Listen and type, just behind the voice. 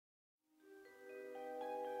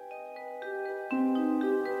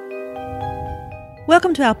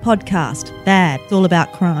Welcome to our podcast, Bad, It's All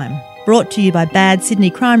About Crime, brought to you by Bad Sydney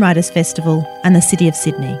Crime Writers Festival and the City of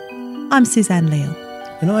Sydney. I'm Suzanne Leal.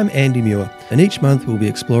 And I'm Andy Muir, and each month we'll be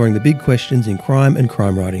exploring the big questions in crime and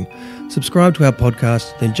crime writing. Subscribe to our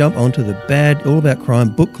podcast, then jump onto the Bad All About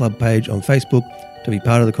Crime book club page on Facebook to be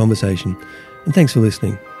part of the conversation. And thanks for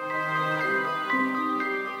listening.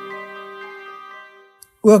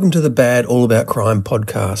 Welcome to the Bad All About Crime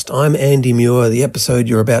podcast. I'm Andy Muir. The episode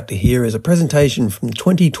you're about to hear is a presentation from the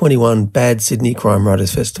 2021 Bad Sydney Crime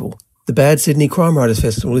Writers Festival. The Bad Sydney Crime Writers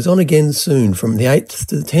Festival is on again soon from the 8th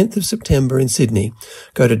to the 10th of September in Sydney.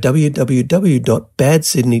 Go to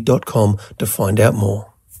www.badsydney.com to find out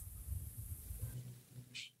more.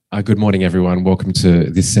 Good morning, everyone. Welcome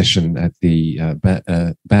to this session at the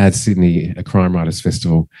Bad Sydney Crime Writers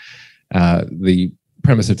Festival. The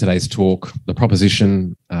premise of today's talk, the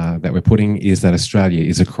proposition that we're putting is that Australia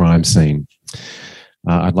is a crime scene.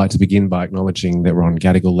 I'd like to begin by acknowledging that we're on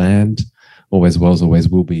Gadigal land, always was, always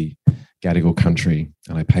will be Gadigal country,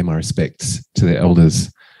 and I pay my respects to their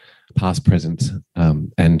elders, past, present,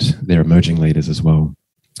 and their emerging leaders as well.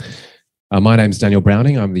 My name's Daniel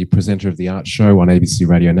Browning. I'm the presenter of the Art Show on ABC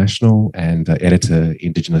Radio National and editor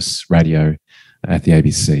Indigenous Radio at the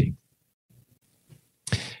ABC.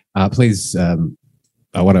 Please,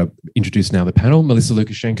 I want to introduce now the panel. Melissa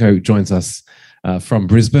Lukashenko joins us from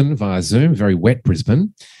Brisbane via Zoom, very wet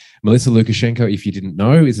Brisbane. Melissa Lukashenko, if you didn't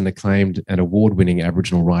know, is an acclaimed and award-winning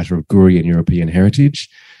Aboriginal writer of Guri and European heritage,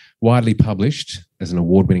 widely published as an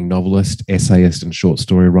award-winning novelist, essayist and short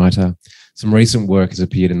story writer. Some recent work has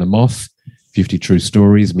appeared in The Moth, 50 True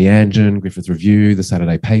Stories, Meanjin, Griffith Review, The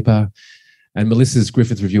Saturday Paper, and Melissa's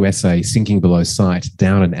Griffith Review essay, Sinking Below Sight,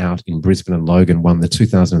 Down and Out in Brisbane and Logan, won the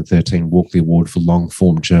 2013 Walkley Award for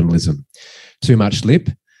long-form journalism. Too Much Lip,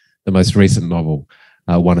 the most recent novel,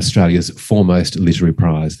 won Australia's foremost literary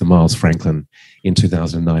prize, the Miles Franklin, in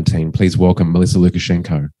 2019. Please welcome Melissa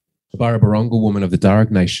Lukashenko. Barra-Baronga woman of the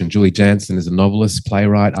Darug Nation, Julie Jansen is a novelist,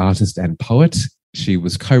 playwright, artist and poet. She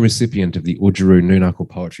was co-recipient of the Oodgeroo Noonuccal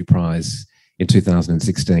Poetry Prize in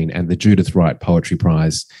 2016 and the Judith Wright Poetry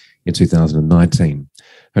Prize in 2019.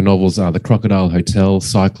 Her novels are The Crocodile Hotel,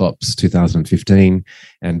 Cyclops 2015,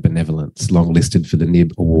 and Benevolence, long listed for the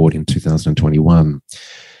Nib Award in 2021.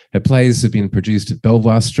 Her plays have been produced at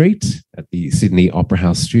Belvoir Street, at the Sydney Opera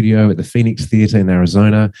House Studio, at the Phoenix Theatre in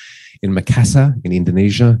Arizona, in Makassar in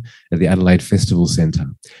Indonesia, at the Adelaide Festival Centre.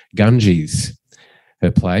 Gungees,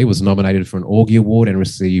 her play, was nominated for an Augie Award and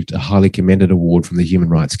received a highly commended award from the Human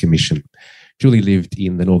Rights Commission. Julie lived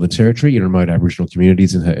in the Northern Territory in remote Aboriginal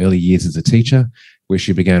communities in her early years as a teacher, where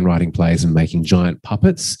she began writing plays and making giant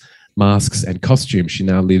puppets, masks and costumes. She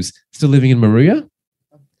now lives, still living in Moruya?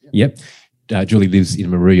 Yep. Julie lives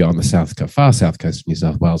in Moruya on the far south coast of New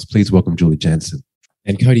South Wales. Please welcome Julie Jansen.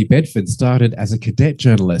 And Cody Bedford started as a cadet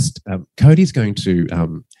journalist. Cody's going to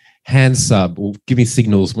hand sub or give me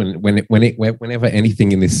signals whenever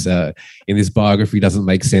anything in this biography doesn't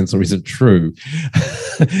make sense or isn't true.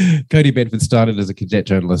 Cody Bedford started as a cadet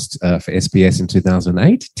journalist for SBS in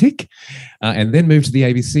 2008, and then moved to the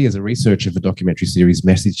ABC as a researcher for documentary series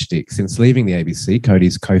Message Stick. Since leaving the ABC,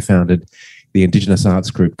 Cody's co-founded the Indigenous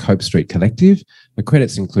arts group Cope Street Collective. Her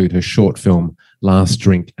credits include her short film Last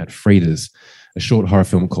Drink at Frida's, a short horror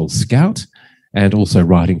film called Scout, and also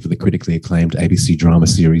writing for the critically acclaimed ABC drama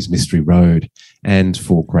series Mystery Road and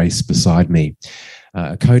for Grace Beside Me.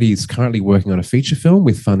 Cody is currently working on a feature film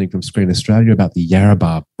with funding from Screen Australia about the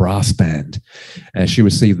Yarrabah Brass Band. She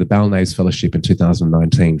received the Balnaves Fellowship in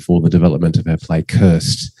 2019 for the development of her play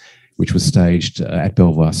Cursed, which was staged at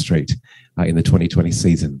Belvoir Street in the 2020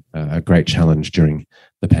 season, a great challenge during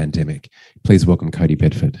the pandemic. Please welcome Cody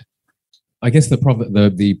Bedford. I guess the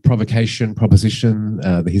provocation, proposition,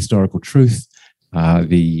 the historical truth,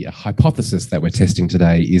 the hypothesis that we're testing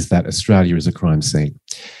today is that Australia is a crime scene.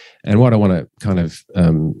 And what I want to kind of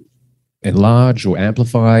enlarge or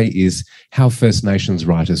amplify is how First Nations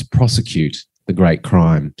writers prosecute the great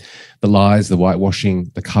crime, the lies, the whitewashing,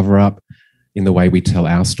 the cover-up in the way we tell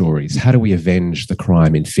our stories. How do we avenge the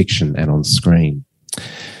crime in fiction and on screen?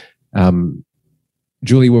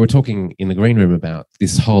 Julie, we were talking in the green room about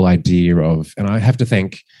this whole idea of, and I have to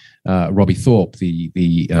thank Robbie Thorpe, the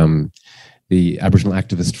Aboriginal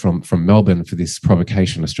activist from Melbourne, for this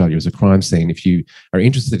provocation, Australia as a crime scene. If you are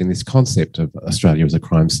interested in this concept of Australia as a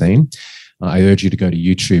crime scene, I urge you to go to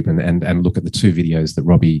YouTube and look at the two videos that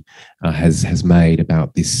Robbie has made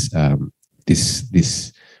about this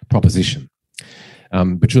proposition.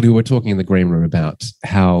 But Julie, we were talking in the green room about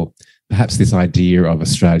how perhaps this idea of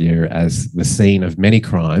Australia as the scene of many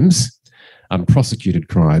crimes, unprosecuted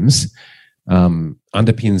crimes,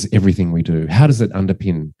 underpins everything we do. How does it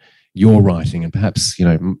underpin your writing and perhaps,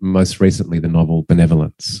 most recently the novel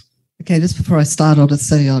Benevolence? Okay, just before I start, I'll just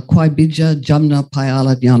say, Kwai Bija, Jamna,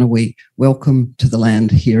 Payala, Nyanawi, welcome to the land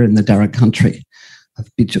here in the Darug country of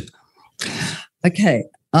Bija. Okay,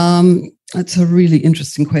 that's a really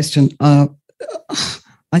interesting question.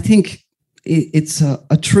 I think it's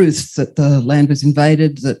a truth that the land was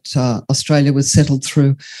invaded, that Australia was settled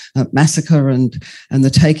through massacre and the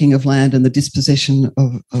taking of land and the dispossession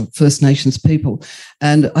of First Nations people.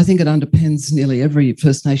 And I think it underpins nearly every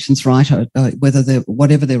First Nations writer,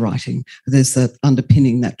 whatever they're writing. There's that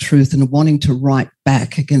underpinning that truth and wanting to write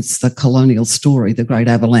back against the colonial story, the great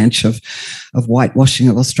avalanche of whitewashing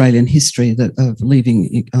of Australian history, of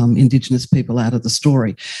leaving Indigenous people out of the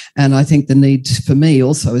story. And I think the need for me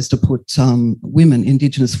also is to put women,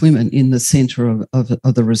 Indigenous women, in the centre of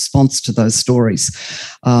the response to those stories.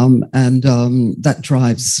 And that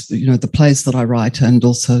drives, the plays that I write and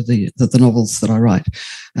also the novels that I write.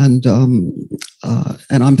 And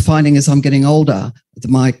I'm finding as I'm getting older,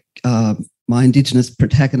 my Indigenous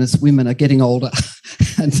protagonist women are getting older,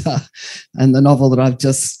 and the novel that I've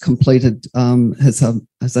just completed has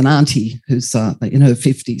an auntie who's in her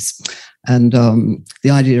 50s, and the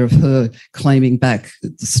idea of her claiming back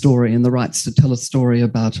the story and the rights to tell a story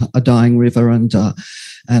about a dying river and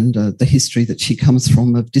the history that she comes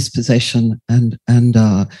from of dispossession and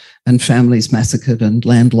families massacred and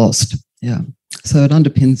land lost. Yeah, so it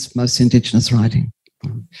underpins most Indigenous writing.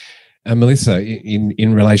 Melissa,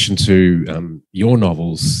 in relation to your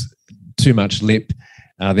novels, Too Much Lip,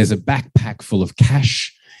 there's a backpack full of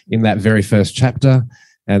cash in that very first chapter,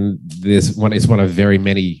 and it's one of very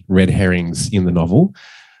many red herrings in the novel.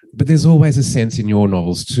 But there's always a sense in your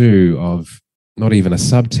novels too of not even a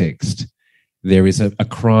subtext. There is a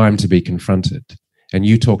crime to be confronted. And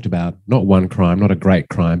you talked about not one crime, not a great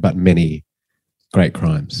crime, but many great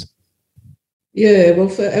crimes. Yeah, well,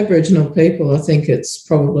 for Aboriginal people, I think it's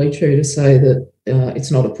probably true to say that it's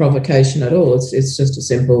not a provocation at all. It's just a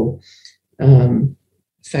simple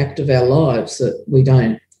fact of our lives that we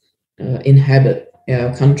don't inhabit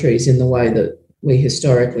our countries in the way that we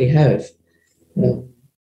historically have.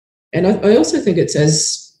 And I also think it's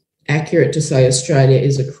as accurate to say Australia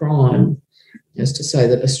is a crime as to say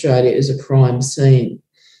that Australia is a crime scene.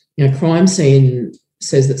 Crime scene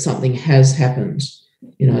says that something has happened.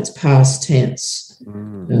 It's past tense,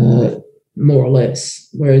 more or less.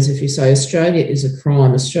 Whereas if you say Australia is a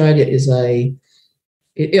crime, Australia is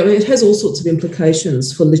it has all sorts of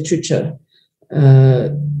implications for literature,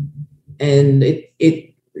 and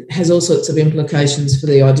it has all sorts of implications for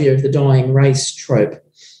the idea of the dying race trope.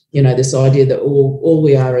 This idea that all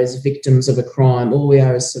we are is victims of a crime, all we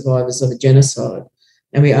are is survivors of a genocide.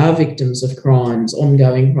 And we are victims of crimes,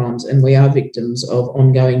 ongoing crimes, and we are victims of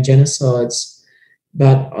ongoing genocides.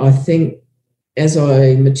 But I think as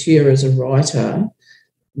I mature as a writer,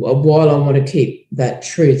 while I want to keep that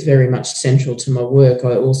truth very much central to my work,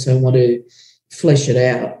 I also want to flesh it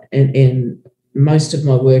out. And most of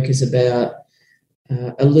my work is about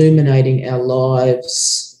illuminating our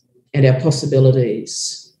lives and our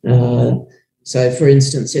possibilities. So, for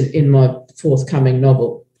instance, in my forthcoming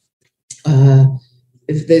novel,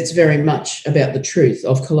 it's very much about the truth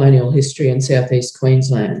of colonial history in southeast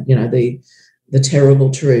Queensland, the terrible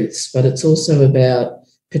truths, but it's also about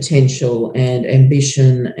potential and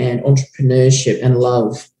ambition and entrepreneurship and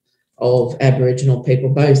love of Aboriginal people,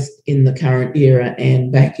 both in the current era and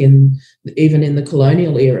back even in the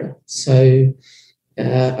colonial era. So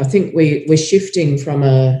I think we're shifting from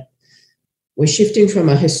a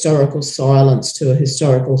historical silence to a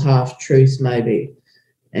historical half truth, maybe.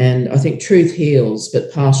 And I think truth heals,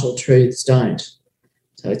 but partial truths don't.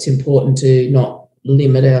 So it's important to not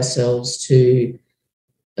limit ourselves to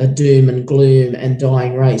a doom and gloom and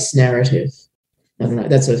dying race narrative. I don't know,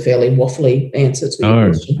 that's a fairly waffly answer to your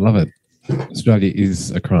question. Love it. Australia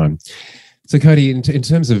is a crime. So, Cody, in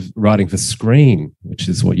terms of writing for screen, which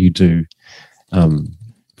is what you do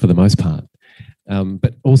for the most part,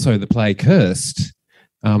 but also the play Cursed,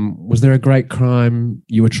 was there a great crime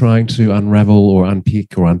you were trying to unravel or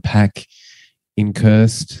unpick or unpack in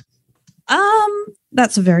Cursed?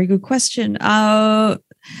 That's a very good question. I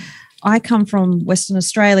come from Western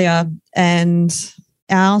Australia, and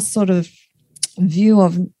our sort of view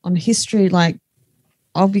on history, like,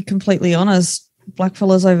 I'll be completely honest,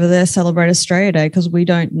 blackfellas over there celebrate Australia Day because we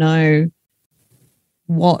don't know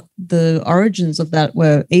what the origins of that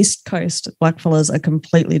were. East Coast blackfellas are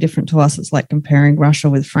completely different to us. It's like comparing Russia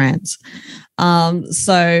with France.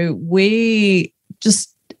 So we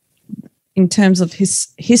just, in terms of his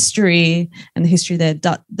history and the history there,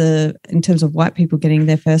 in terms of white people getting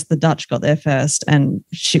there first, the Dutch got there first and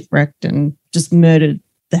shipwrecked and just murdered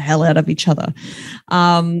the hell out of each other.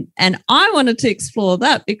 And I wanted to explore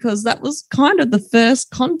that because that was kind of the first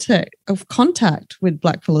contact with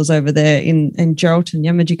blackfellas over there in Geraldton,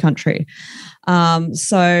 Yamaji country.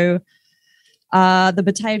 So the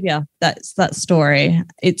Batavia, that's that story.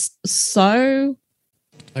 It's so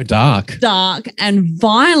dark and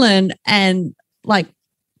violent, and like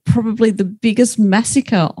probably the biggest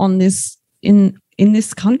massacre on this in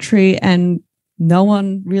this country, and no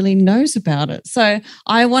one really knows about it. So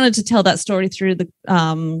I wanted to tell that story through the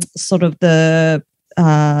sort of the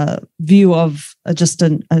view of just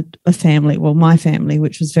a family, well, my family,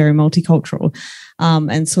 which was very multicultural,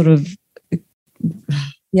 and sort of,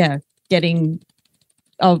 getting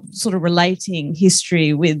sort of relating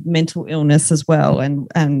history with mental illness as well.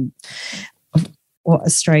 And what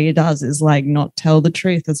Australia does is like not tell the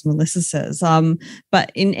truth, as Melissa says.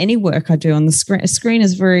 But in any work I do on the screen, a screen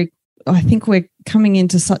is very, I think we're coming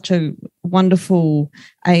into such a wonderful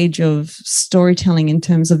age of storytelling in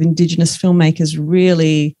terms of Indigenous filmmakers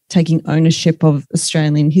really taking ownership of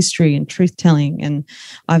Australian history and truth-telling. And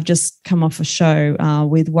I've just come off a show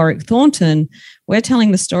with Warwick Thornton. We're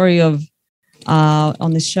telling the story of,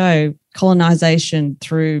 on this show, colonisation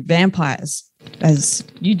through vampires, as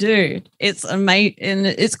you do. It's amazing, and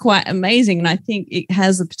it's quite amazing. And I think it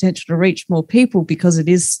has the potential to reach more people because it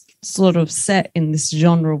is sort of set in this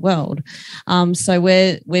genre world. So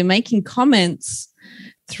we're making comments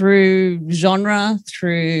through genre,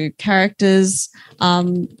 through characters,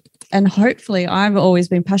 and hopefully I've always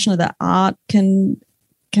been passionate that art can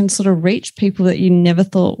sort of reach people that you never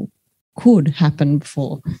thought could happen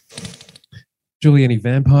before. Julie, any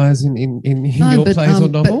vampires in your plays or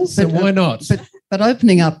novels? And why not? But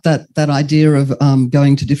opening up that idea of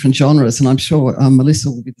going to different genres, and I'm sure Melissa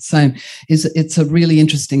will be the same, it's a really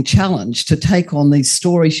interesting challenge to take on these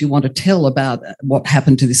stories you want to tell about what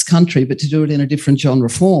happened to this country, but to do it in a different genre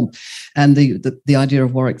form. And the idea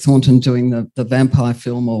of Warwick Thornton doing the vampire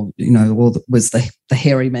film, or was the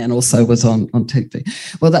hairy man also was on TV.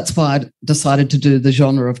 Well, that's why I decided to do the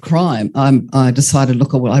genre of crime. I decided,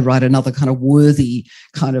 look, I write another kind of worthy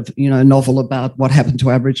kind of novel about what happened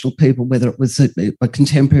to Aboriginal people, whether it was a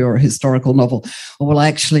contemporary or a historical novel, or will I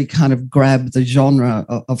actually kind of grab the genre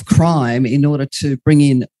of crime in order to bring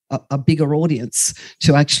in a bigger audience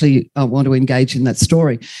to actually want to engage in that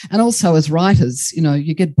story. And also as writers,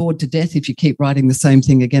 you get bored to death if you keep writing the same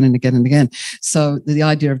thing again and again and again. So the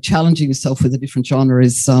idea of challenging yourself with a different genre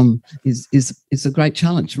is a great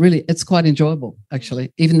challenge. Really, it's quite enjoyable,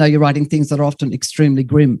 actually, even though you're writing things that are often extremely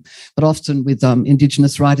grim. But often with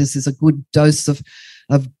Indigenous writers, there's a good dose of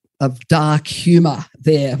dark humour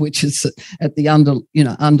there, which is at the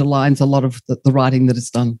underlines a lot of the writing that is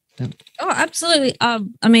done. Yeah. Oh, absolutely.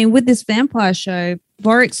 I mean, with this vampire show,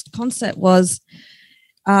 Warwick's concept was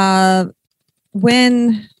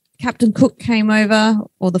when Captain Cook came over,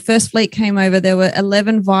 or the First Fleet came over, there were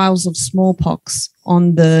 11 vials of smallpox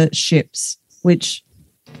on the ships, which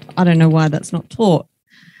I don't know why that's not taught.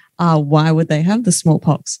 Why would they have the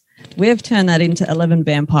smallpox? We've turned that into 11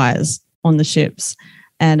 vampires on the ships,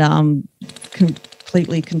 and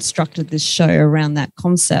completely constructed this show around that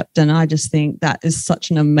concept. And I just think that is such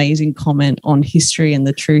an amazing comment on history and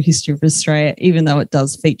the true history of Australia. Even though it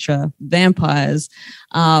does feature vampires,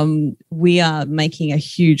 we are making a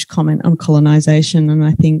huge comment on colonisation, and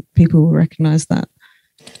I think people will recognise that.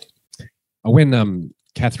 When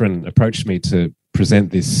Catherine approached me to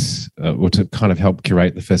present this, or to kind of help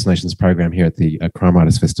curate the First Nations program here at the Crime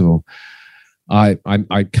Writers Festival, I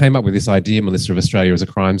came up with this idea, Melissa, of Australia as a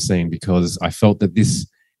crime scene, because I felt that this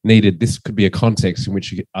could be a context in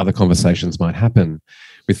which other conversations might happen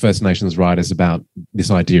with First Nations writers about this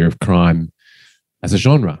idea of crime as a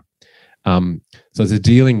genre. So it's a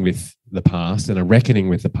dealing with the past and a reckoning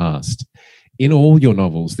with the past. In all your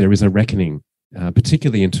novels, there is a reckoning,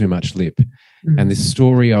 particularly in Too Much Lip, and this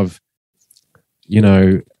story of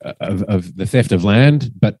the theft of land,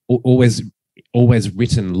 but always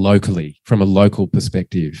written locally from a local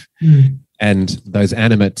perspective, and those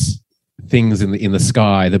animate things in the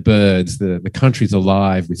sky, the birds, the country's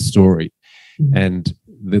alive with story, and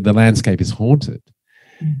the landscape is haunted.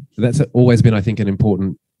 So that's always been, I think, an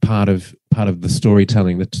important part of the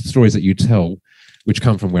storytelling, the stories that you tell, which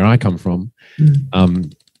come from where I come from,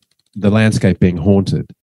 the landscape being haunted.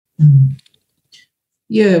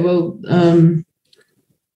 Yeah, well,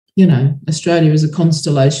 Australia is a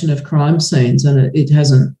constellation of crime scenes, and it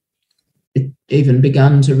hasn't even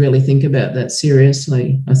begun to really think about that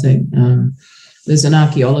seriously, I think. There's an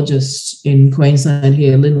archaeologist in Queensland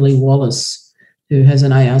here, Lindley Wallace, who has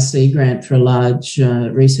an ARC grant for a large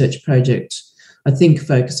research project, I think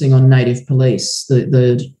focusing on native police,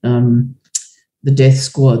 the death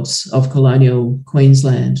squads of colonial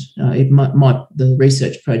Queensland. The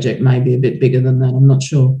research project may be a bit bigger than that, I'm not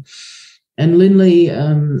sure. And Lindley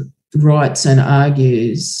writes and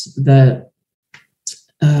argues that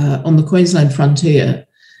on the Queensland frontier,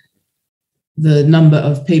 the number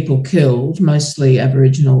of people killed, mostly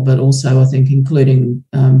Aboriginal, but also I think including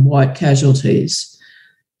white casualties,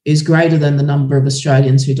 is greater than the number of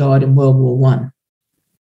Australians who died in World War I.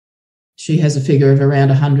 She has a figure of around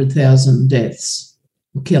 100,000 deaths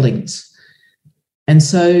or killings. And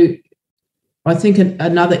so I think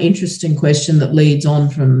another interesting question that leads on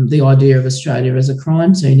from the idea of Australia as a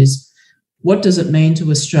crime scene is, what does it mean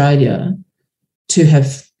to Australia to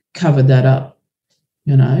have covered that up?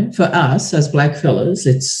 You know, for us as blackfellas,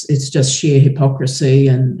 it's just sheer hypocrisy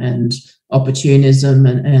and opportunism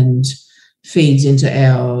and feeds into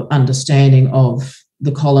our understanding of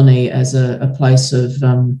the colony as a place of,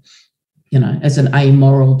 as an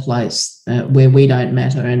amoral place where we don't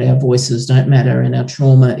matter and our voices don't matter and our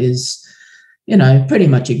trauma is, pretty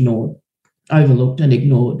much ignored, overlooked and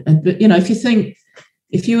ignored. But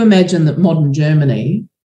if you imagine that modern Germany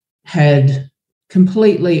had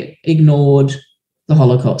completely ignored the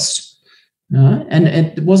Holocaust, and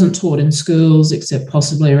it wasn't taught in schools except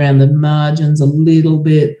possibly around the margins a little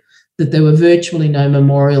bit, that there were virtually no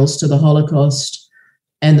memorials to the Holocaust,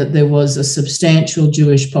 and that there was a substantial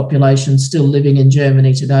Jewish population still living in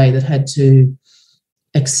Germany today that had to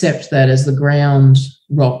accept that as the ground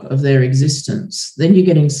rock of their existence, then you're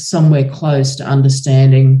getting somewhere close to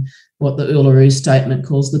understanding what the Uluru Statement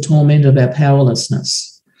calls the torment of our powerlessness.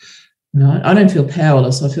 I don't feel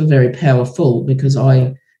powerless. I feel very powerful because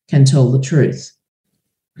I can tell the truth.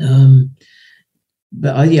 I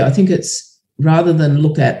think it's, rather than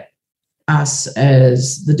look at us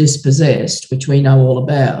as the dispossessed, which we know all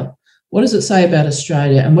about, what does it say about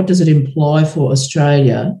Australia and what does it imply for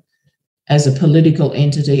Australia as a political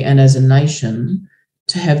entity and as a nation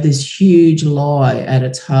to have this huge lie at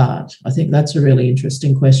its heart? I think that's a really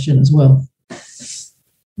interesting question as well.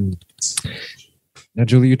 Now,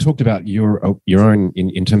 Julie, you talked about your own,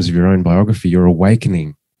 in terms of your own biography, your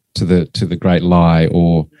awakening to the great lie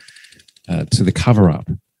or to the cover-up.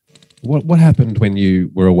 What happened when you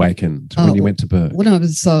were awakened, when you went to Bourke? When I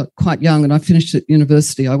was quite young and I finished at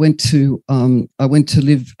university, I went to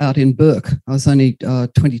live out in Bourke. I was only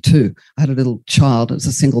 22. I had a little child as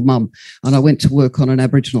a single mum, and I went to work on an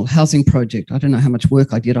Aboriginal housing project. I don't know how much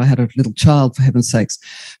work I did. I had a little child, for heaven's sakes.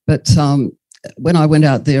 But when I went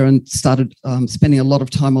out there and started spending a lot of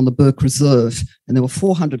time on the Bourke Reserve, and there were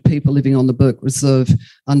 400 people living on the Bourke Reserve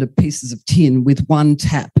under pieces of tin with one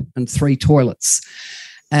tap and 3 toilets.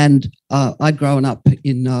 And I'd grown up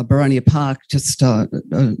in Boronia Park, just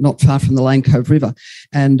not far from the Lane Cove River.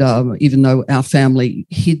 And even though our family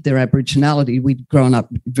hid their Aboriginality, we'd grown up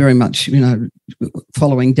very much,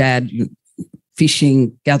 following Dad,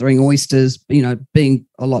 fishing, gathering oysters, being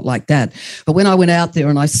a lot like Dad. But when I went out there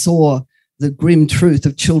and I saw the grim truth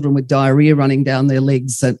of children with diarrhea running down their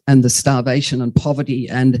legs and the starvation and poverty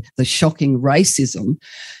and the shocking racism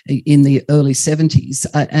in the early 70s.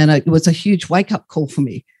 And it was a huge wake-up call for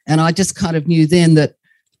me. And I just kind of knew then that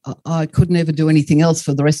I could never do anything else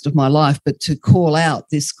for the rest of my life but to call out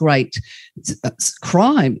this great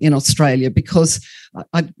crime in Australia, because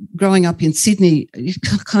growing up in Sydney, you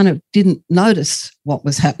kind of didn't notice what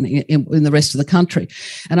was happening in the rest of the country.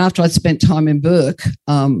 And after I'd spent time in Bourke,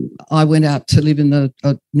 I went out to live in the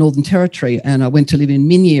Northern Territory, and I went to live in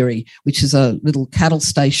Minyeri, which is a little cattle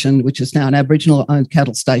station, which is now an Aboriginal-owned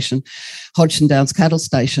cattle station, Hodgson Downs Cattle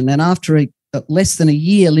Station. And after less than a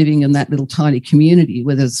year living in that little tiny community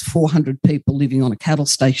where there's 400 people living on a cattle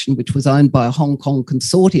station, which was owned by a Hong Kong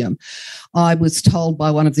consortium, I was told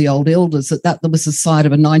by one of the old elders that was the site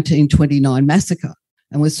of a 1929 massacre,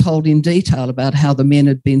 and was told in detail about how the men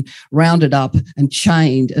had been rounded up and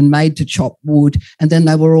chained and made to chop wood, and then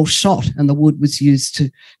they were all shot, and the wood was used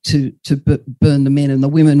to burn the men, and the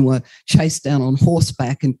women were chased down on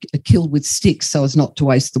horseback and killed with sticks so as not to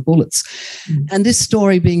waste the bullets. And this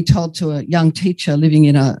story being told to a young teacher living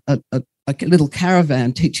in a little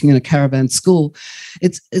caravan, teaching in a caravan school,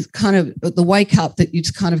 it's kind of the wake up that you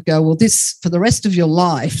just kind of go, well, this, for the rest of your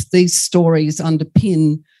life, these stories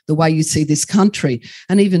underpin the way you see this country.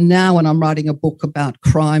 And even now, when I'm writing a book about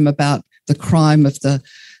crime, about the crime of the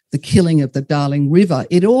killing of the Darling River,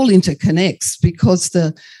 it all interconnects, because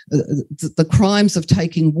the crimes of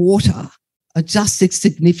taking water are just as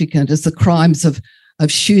significant as the crimes of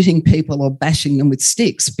shooting people or bashing them with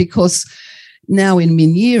sticks, because now in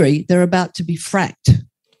Minyiri, they're about to be fracked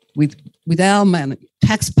with our money,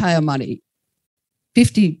 taxpayer money,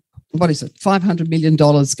 $500 million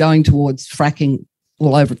going towards fracking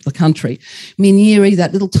all over the country. Minyiri,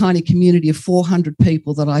 that little tiny community of 400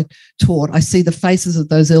 people that I taught, I see the faces of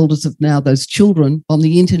those elders of now, those children on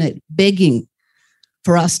the internet begging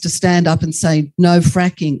for us to stand up and say no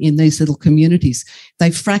fracking in these little communities. They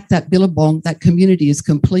frack that Billabong, that community is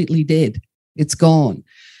completely dead. It's gone.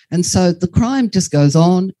 And so the crime just goes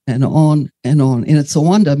on and on and on. And it's a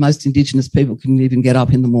wonder most Indigenous people can even get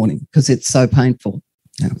up in the morning because it's so painful.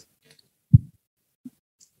 Yeah.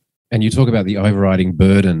 And you talk about the overriding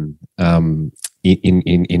burden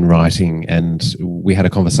in writing, and we had a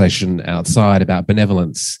conversation outside about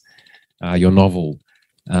Benevolence, your novel.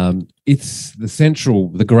 It's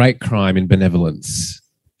the great crime in Benevolence.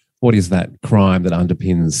 What is that crime that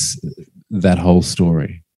underpins that whole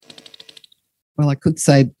story? Well, I could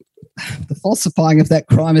say the falsifying of that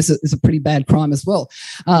crime is a pretty bad crime as well.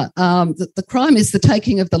 The crime is the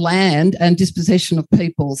taking of the land and dispossession of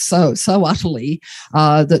people so utterly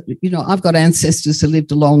that, I've got ancestors who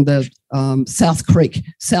lived along the South Creek.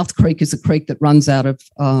 South Creek is a creek that runs out of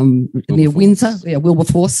near Windsor,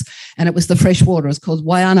 Wilberforce, and it was the fresh water. It's called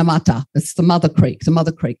Wayanamata. It's the mother creek.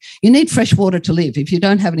 You need fresh water to live. If you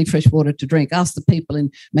don't have any fresh water to drink, ask the people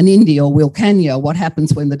in Menindee or Wilcannia what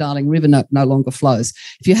happens when the Darling River no longer flows.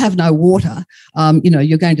 If you have no water,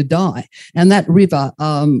 you're going to die. And that river,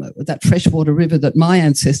 that freshwater river that my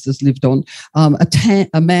ancestors lived on,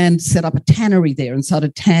 a man set up a tannery there and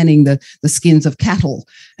started tanning the skins of cattle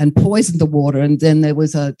and poisoned the water. And then there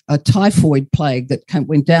was a typhoid plague that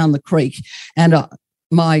went down the creek. And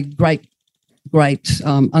my great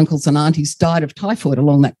uncles and aunties died of typhoid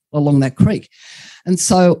along that creek. And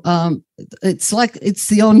so it's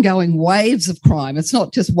the ongoing waves of crime. It's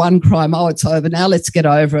not just one crime. Oh, it's over now. Let's get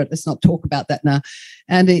over it. Let's not talk about that now.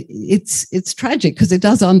 And it's tragic because it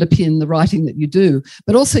does underpin the writing that you do.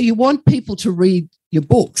 But also you want people to read your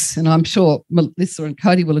books. And I'm sure Melissa and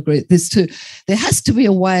Cody will agree with this too. There has to be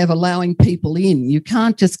a way of allowing people in. You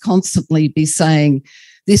can't just constantly be saying,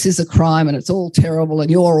 this is a crime and it's all terrible and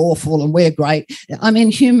you're awful and we're great. I mean,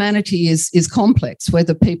 humanity is complex,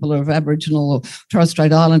 whether people are of Aboriginal or Torres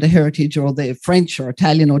Strait Islander heritage or they're French or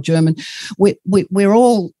Italian or German. We're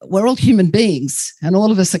all human beings and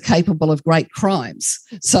all of us are capable of great crimes.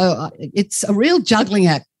 So it's a real juggling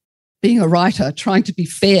act being a writer, trying to be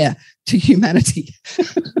fair to humanity.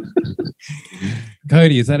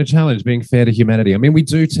 Cody, is that a challenge, being fair to humanity? I mean, we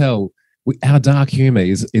do tell... our dark humour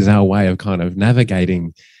is our way of kind of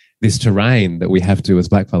navigating this terrain that we have to as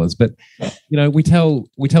blackfellas. But we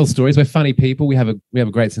tell stories. We're funny people. We have a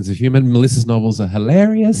great sense of humour. Melissa's novels are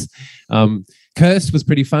hilarious. Cursed was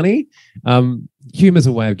pretty funny. Humour's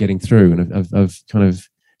a way of getting through and of kind of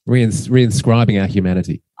reinscribing our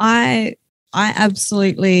humanity. I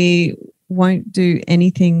absolutely won't do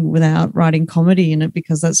anything without writing comedy in it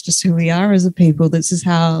because that's just who we are as a people. This is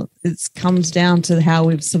how it comes down to how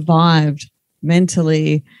we've survived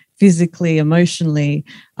mentally, physically, emotionally,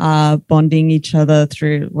 bonding each other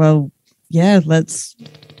through, let's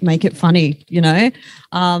make it funny,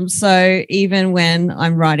 So even when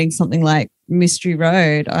I'm writing something like Mystery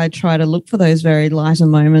Road, I try to look for those very lighter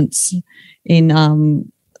moments in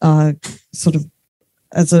sort of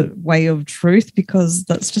as a way of truth because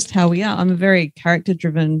that's just how we are. I'm a very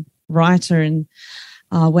character-driven writer, and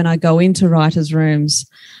when I go into writers' rooms,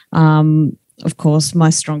 of course, my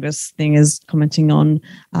strongest thing is commenting on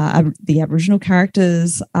the Aboriginal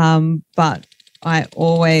characters, but I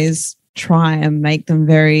always try and make them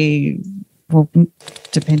very, well,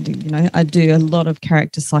 depending, I do a lot of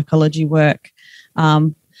character psychology work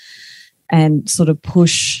and sort of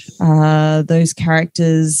push those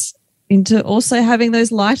characters into also having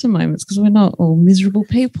those lighter moments because we're not all miserable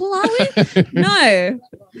people, are we? No.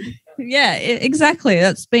 Yeah, exactly.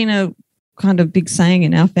 That's been a kind of big saying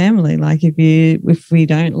in our family. Like if we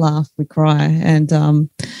don't laugh, we cry. And I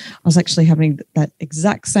was actually having that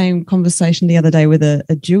exact same conversation the other day with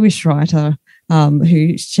a Jewish writer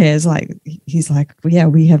who shares he's like, yeah,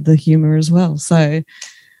 we have the humor as well. So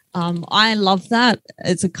I love that.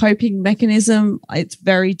 It's a coping mechanism. It's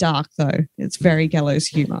very dark, though. It's very gallows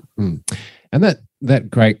humor. Mm. And that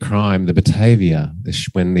great crime, the Batavia,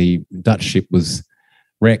 when the Dutch ship was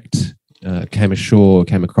wrecked, came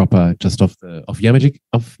a cropper just off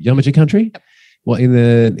Yamatji country. Yep. Well, in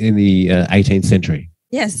the 18th century.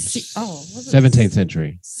 Yes. Was it 17th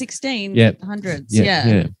century. 1600s.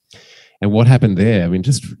 Yeah. And what happened there? I mean,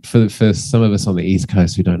 just for some of us on the East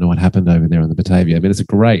Coast who don't know what happened over there on the Batavia, I mean, it's a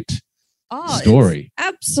great story. It's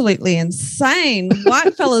absolutely insane.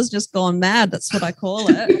 White fella's just gone mad. That's what I call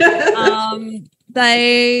it.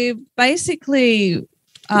 They basically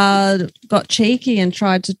got cheeky and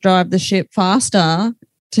tried to drive the ship faster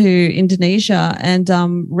to Indonesia and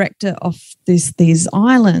wrecked it off these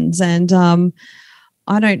islands. And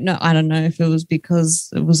I don't know if it was because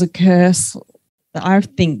it was a curse. I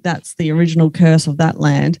think that's the original curse of that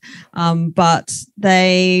land. But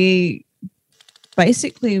they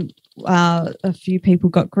basically, a few people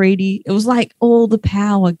got greedy. It was like all the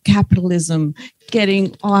power, capitalism,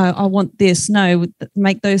 getting, I want this. No,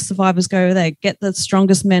 make those survivors go over there, get the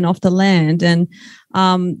strongest men off the land, and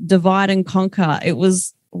divide and conquer. It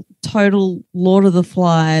was total Lord of the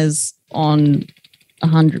Flies on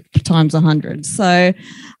 100 times 100. So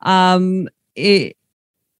it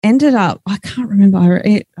ended up, I can't remember.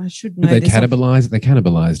 I should know. They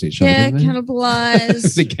cannibalized each other. Yeah, didn't they?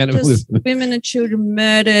 cannibalized. The cannibalism. Just women and children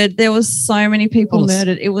murdered. There was so many people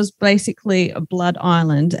murdered. It was basically a blood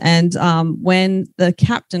island. And when the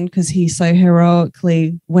captain, because he so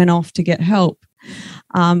heroically went off to get help,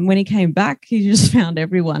 when he came back, he just found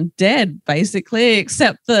everyone dead, basically,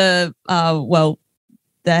 except they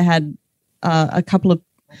had a couple of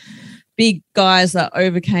big guys that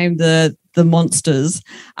overcame the monsters.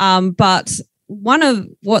 But one of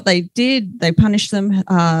what they did, they punished them,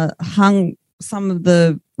 hung some of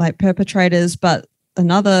the perpetrators, but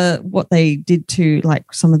another what they did to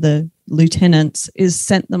some of the lieutenants is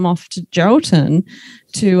sent them off to Geraldton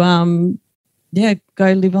to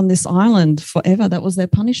go live on this island forever. That was their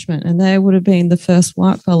punishment. And they would have been the first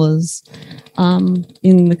white fellas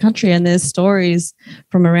in the country. And there's stories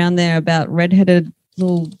from around there about redheaded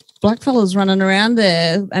little black fellas running around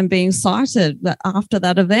there and being sighted after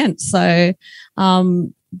that event. So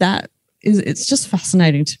it's just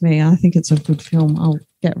fascinating to me. I think it's a good film. I'll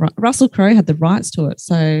get Russell Crowe had the rights to it,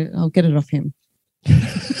 so I'll get it off him.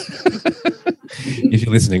 If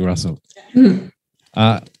you're listening, Russell.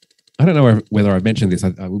 I don't know whether I mentioned this.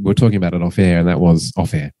 We were talking about it off air, and that was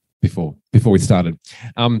off air before we started.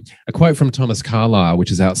 A quote from Thomas Carlyle,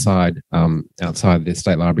 which is outside the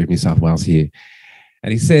State Library of New South Wales here.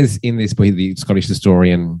 And he says in this book, the Scottish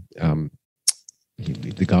historian,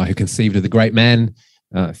 the guy who conceived of the great man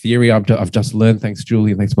theory I've just learned, thanks Julie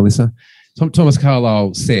and thanks Melissa. Thomas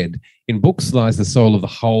Carlyle said, "In books lies the soul of the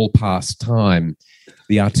whole past time,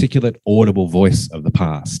 the articulate, audible voice of the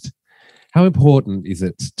past." How important is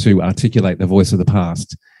it to articulate the voice of the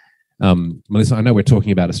past? Melissa, I know we're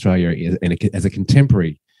talking about Australia as a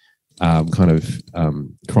contemporary kind of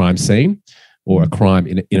crime scene, or a crime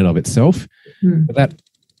in and of itself. But that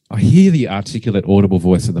I hear the articulate, audible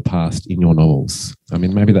voice of the past in your novels. I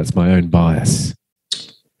mean, maybe that's my own bias.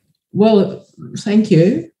 Well, thank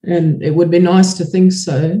you. And it would be nice to think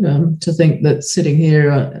so, to think that sitting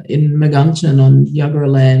here in Magunchen on Yuggera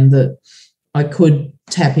land that I could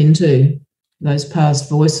tap into those past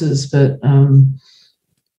voices. But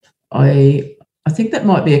I think that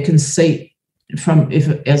might be a conceit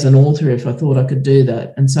as an author, if I thought I could do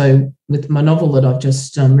that. And so with my novel that I've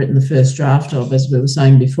just written the first draft of, as we were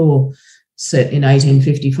saying before, set in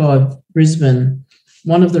 1855 Brisbane,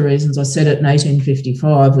 one of the reasons I set it in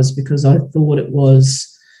 1855 was because I thought it was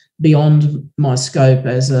beyond my scope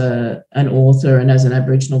as an author and as an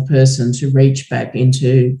Aboriginal person to reach back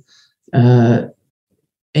into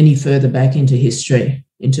any further back into history,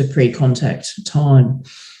 into pre-contact time.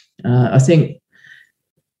 I think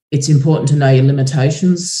it's important to know your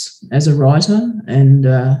limitations as a writer and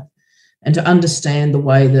to understand the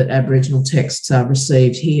way that Aboriginal texts are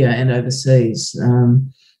received here and overseas.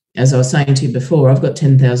 As I was saying to you before, I've got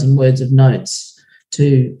 10,000 words of notes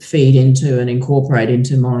to feed into and incorporate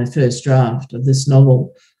into my first draft of this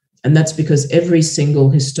novel. And that's because every single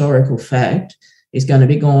historical fact is going to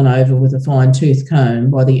be gone over with a fine-tooth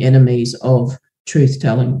comb by the enemies of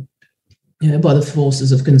truth-telling, by the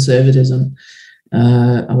forces of conservatism.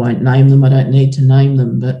 I won't name them. I don't need to name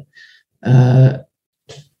them. But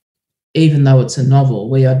even though it's a novel,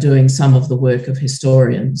 we are doing some of the work of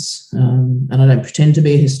historians. And I don't pretend to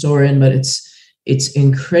be a historian, but it's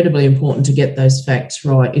incredibly important to get those facts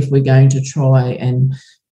right if we're going to try and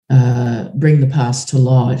bring the past to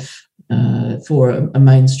life for a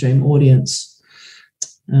mainstream audience.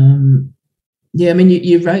 I mean,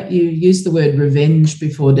 you used the word revenge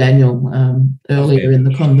before, Daniel, earlier in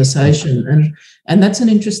the conversation, and that's an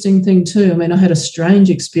interesting thing too. I mean, I had a strange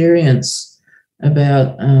experience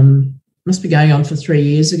about must be going on for 3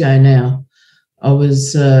 years ago now. I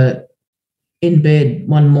was in bed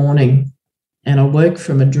one morning and I woke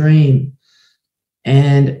from a dream,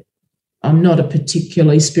 and I'm not a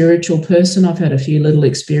particularly spiritual person. I've had a few little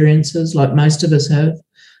experiences like most of us have,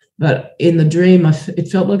 But in the dream, it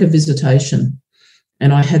felt like a visitation.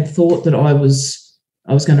 And I had thought that I was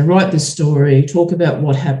going to write this story, talk about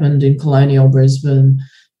what happened in colonial Brisbane,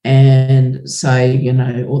 and say, you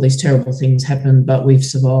know, all these terrible things happened, but we've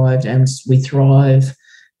survived and we thrive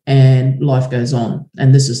and life goes on.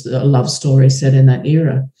 And this is a love story set in that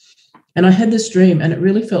era. And I had this dream, and it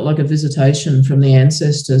really felt like a visitation from the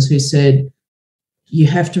ancestors who said, you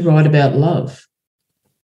have to write about love,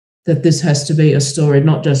 that this has to be a story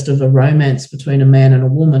not just of a romance between a man and a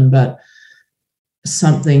woman, but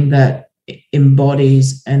something that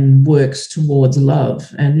embodies and works towards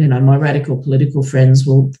love. And, you know, my radical political friends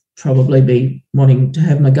will probably be wanting to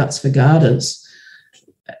have my guts for garters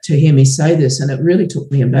to hear me say this, and it really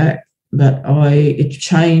took me aback. But it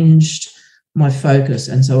changed my focus.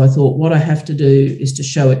 And so I thought, what I have to do is to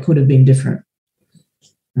show it could have been different,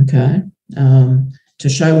 okay? To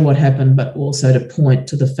show what happened, but also to point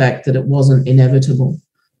to the fact that it wasn't inevitable.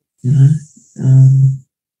 You know,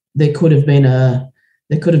 there could have been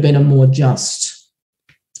a more just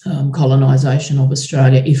colonisation of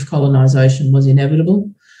Australia if colonisation was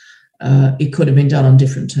inevitable. It could have been done on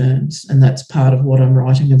different terms, and that's part of what I'm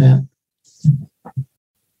writing about.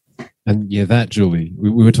 And yeah, that, Julie, we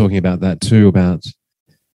were talking about that too, about,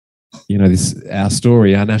 you know, our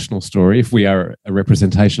story, our national story. If we are a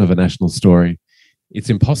representation of a national story, it's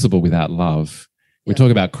impossible without love. We talk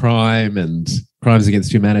about crime and crimes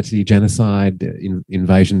against humanity, genocide,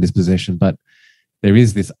 invasion, dispossession, but there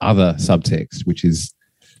is this other subtext, which is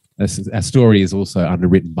our story is also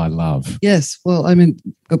underwritten by love. Yes. Well, I mean,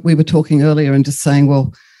 we were talking earlier and just saying,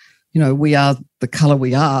 well, you know, we are the colour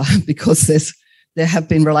we are because there have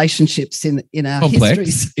been relationships in our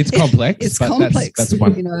histories. It's complex. It's complex. That's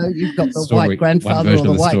one. You know, you've got the story, white grandfather or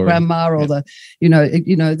the white grandma or the, you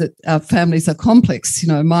know that our families are complex. You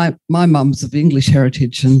know, my mum's of English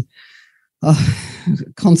heritage and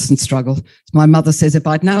constant struggle. My mother says if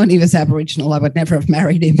I'd known he was Aboriginal, I would never have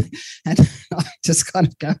married him. And I just kind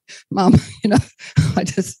of go, Mum, you know,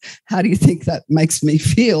 how do you think that makes me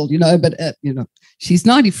feel? You know, but you know, she's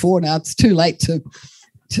 94 now. It's too late to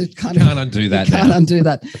kind of can't undo that. Can't undo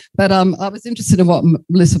that. But I was interested in what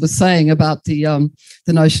Melissa was saying about the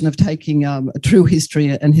notion of taking a true history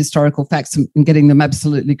and historical facts and getting them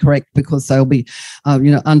absolutely correct because they'll be,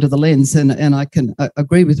 you know, under the lens. And I can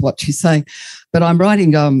agree with what she's saying. But I'm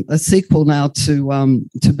writing a sequel now to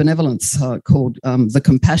Benevolence called The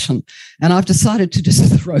Compassion, and I've decided to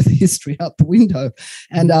just throw the history out the window.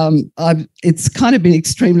 And it's kind of been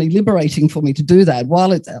extremely liberating for me to do that.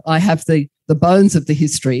 While I have the bones of the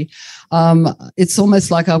history, it's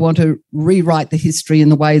almost like I want to rewrite the history in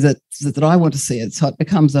the way that I want to see it. So it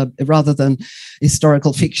becomes rather than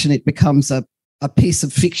historical fiction, it becomes a piece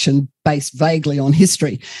of fiction based vaguely on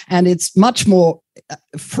history. And it's much more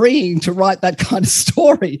freeing to write that kind of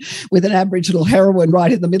story with an Aboriginal heroine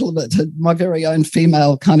right in the middle of it, my very own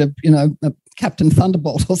female kind of, you know, Captain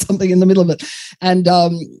Thunderbolt or something in the middle of it.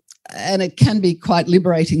 And it can be quite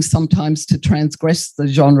liberating sometimes to transgress the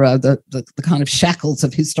genre, the kind of shackles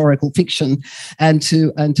of historical fiction, and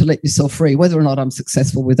to let yourself free. Whether or not I'm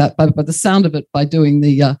successful with that, but the sound of it by doing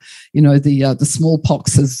the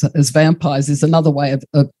smallpox as vampires is another way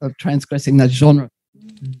of transgressing that genre.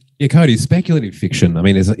 Yeah, Cody, speculative fiction, I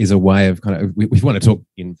mean, is a way of kind of, we want to talk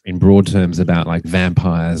in broad terms about like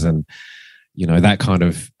vampires and, you know, that kind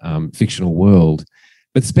of fictional world.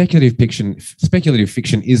 But speculative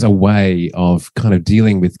fiction is a way of kind of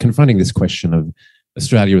confronting this question of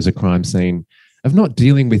Australia as a crime scene, of not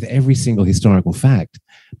dealing with every single historical fact,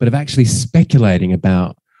 but of actually speculating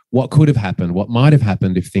about what could have happened, what might have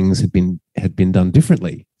happened if things had been done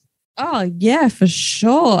differently. Oh, yeah, for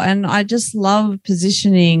sure. And I just love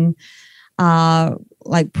positioning,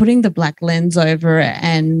 like putting the black lens over it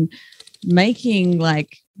and making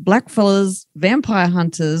like blackfellas vampire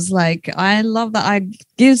hunters. Like, I love that. It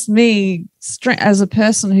gives me strength as a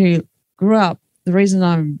person who grew up. The reason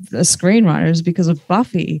I'm a screenwriter is because of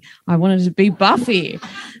Buffy. I wanted to be Buffy.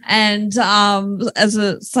 And so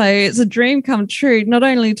it's a dream come true, not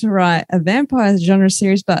only to write a vampire genre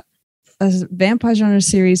series, but a vampire genre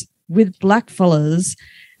series with blackfellas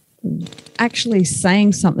actually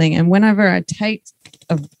saying something. And whenever I take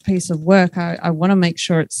a piece of work, I want to make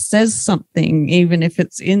sure it says something, even if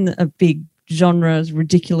it's in a big genre,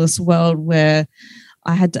 ridiculous world where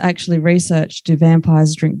I had to actually research, do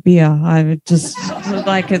vampires drink beer? I would just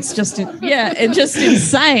it's just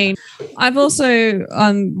insane. I've also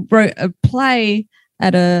wrote a play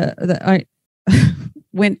I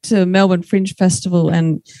went to Melbourne Fringe Festival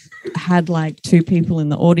and had like 2 people in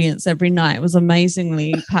the audience every night. It was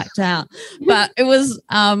amazingly packed out, but it was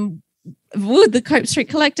Wood, the Cope Street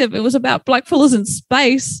Collective, it was about blackfellas in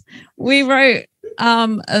space. We wrote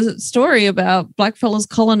a story about blackfellas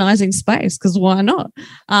colonizing space, because why not?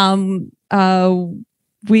 And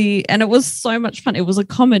it was so much fun. It was a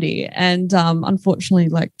comedy, and unfortunately,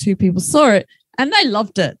 like 2 people saw it and they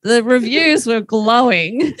loved it. The reviews were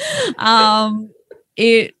glowing.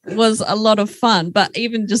 It was a lot of fun, but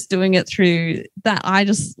even just doing it through that,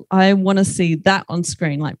 I want to see that on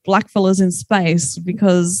screen, like blackfellas in space,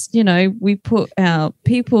 because, you know, we put our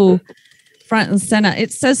people front and center.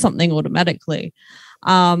 It says something automatically.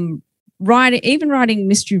 Writing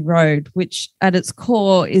Mystery Road, which at its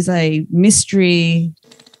core is a mystery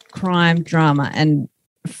crime drama, and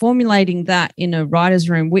formulating that in a writer's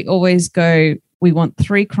room, we always go, we want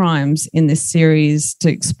 3 crimes in this series to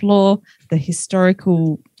explore the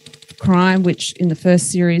historical crime, which in the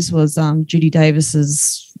first series was Judy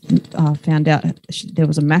Davis's found out there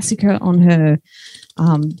was a massacre on her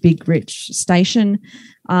big rich station,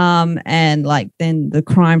 and like then the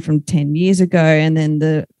crime from 10 years ago, and then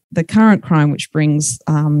the current crime, which brings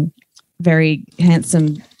very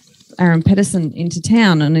handsome Aaron Pedersen into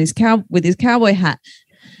town and with his cowboy hat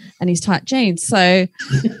and his tight jeans. So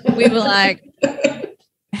we were like,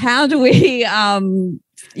 how do we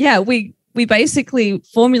we basically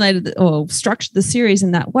formulated or structured the series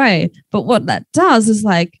in that way. But what that does is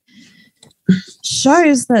like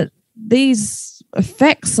shows that these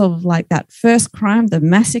effects of like that first crime, the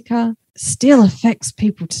massacre, still affects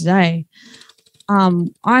people today.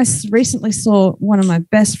 I recently saw one of my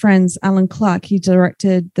best friends, Alan Clark. He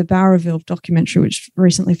directed the Bowraville documentary, which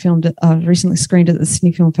recently screened at the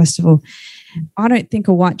Sydney Film Festival. I don't think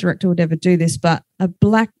a white director would ever do this, but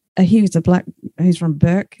he's from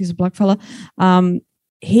Burke. He's a black fella.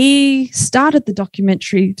 He started the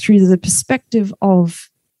documentary through the perspective of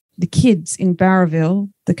the kids in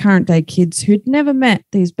Bowraville, the current day kids who'd never met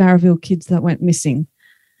these Bowraville kids that went missing.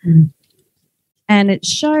 Mm. And it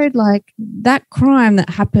showed like that crime that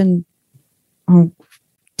happened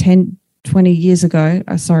 10, 20 years ago.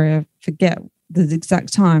 I forget the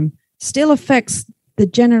exact time. Still affects the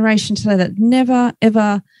generation today that never,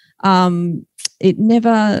 ever, they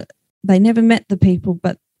never met the people,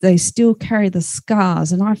 but they still carry the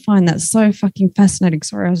scars. And I find that so fucking fascinating.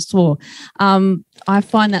 Sorry, I swore. I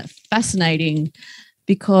find that fascinating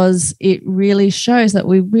because it really shows that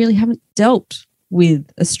we really haven't dealt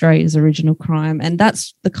with Australia's original crime. And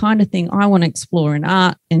that's the kind of thing I want to explore in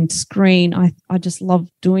art and screen. I just love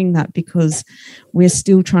doing that because we're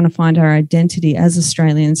still trying to find our identity as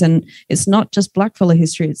Australians. And it's not just blackfella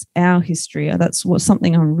history, it's our history. That's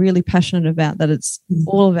something I'm really passionate about, that it's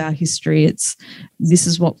all of our history. This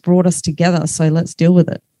is what brought us together. So let's deal with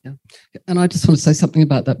it. Yeah. And I just want to say something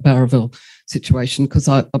about that Bowraville situation, because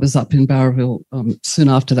I was up in Bowraville soon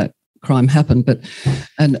after that crime happened,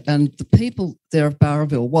 and the people there of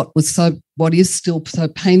Bowraville, what is still so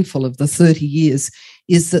painful of the 30 years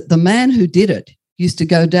is that the man who did it used to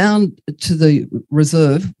go down to the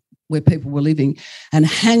reserve where people were living and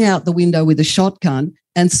hang out the window with a shotgun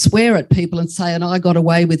and swear at people and say, and I got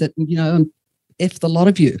away with it, and and F the lot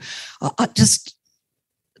of you.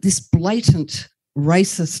 This blatant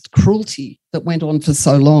racist cruelty that went on for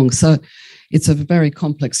so long. So it's a very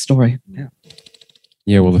complex story. Yeah.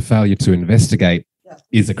 Yeah, well, the failure to investigate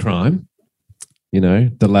is a crime.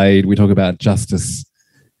 Delayed. We talk about justice.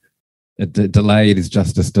 Delayed is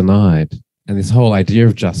justice denied, and this whole idea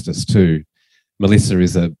of justice too, Melissa,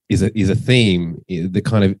 is a theme. The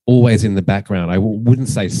kind of always in the background. I wouldn't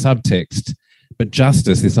say subtext, but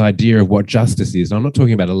justice. This idea of what justice is. I'm not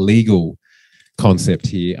talking about a legal concept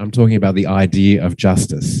here. I'm talking about the idea of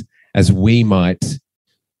justice as we might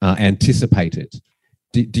anticipate it.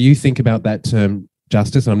 Do you think about that term?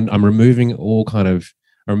 Justice. I'm removing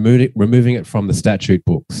removing it from the statute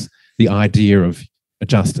books. The idea of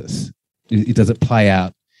justice. Does it play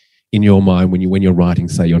out in your mind when you're writing,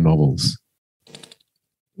 say, your novels?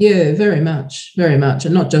 Yeah, very much,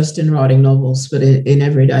 and not just in writing novels, but in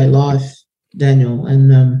everyday life, Daniel.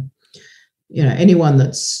 And anyone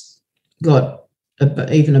that's got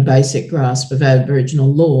even a basic grasp of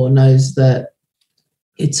Aboriginal law knows that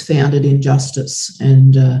it's founded in justice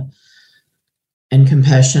and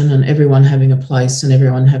compassion, and everyone having a place and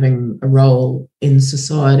everyone having a role in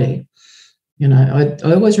society. I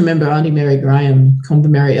always remember Auntie Mary Graham,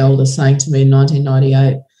 Combermary Elder, saying to me in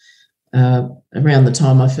 1998, around the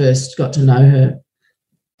time I first got to know her,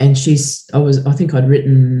 and I'd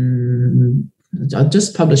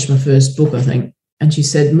just published my first book, I think, and she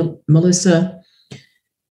said, Melissa,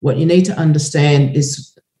 what you need to understand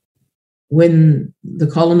is when the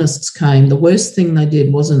colonists came, the worst thing they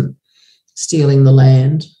did wasn't stealing the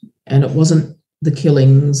land, and it wasn't the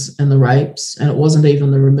killings and the rapes, and it wasn't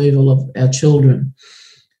even the removal of our children.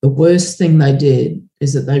 The worst thing they did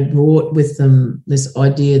is that they brought with them this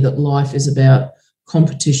idea that life is about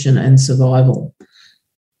competition and survival,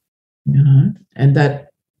 and that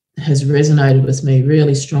has resonated with me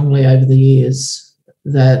really strongly over the years,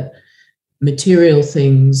 that material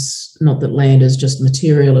things, not that land is just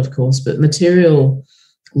material, of course, but material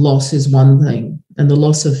loss is one thing, and the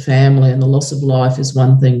loss of family and the loss of life is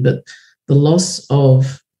one thing, but the loss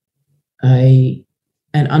of an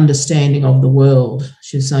understanding of the world,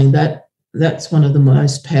 she was saying that's one of the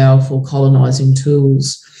most powerful colonizing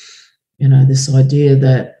tools, this idea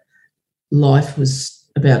that life was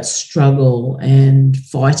about struggle and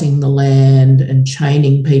fighting the land and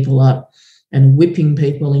chaining people up and whipping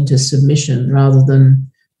people into submission rather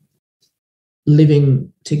than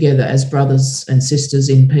living together as brothers and sisters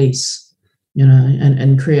in peace,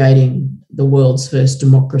 and creating the world's first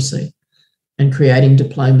democracy and creating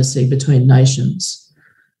diplomacy between nations.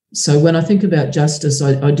 So when I think about justice,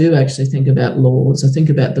 I do actually think about laws. I think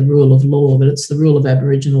about the rule of law, but it's the rule of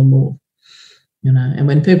Aboriginal law. And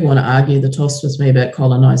when people want to argue the toss with me about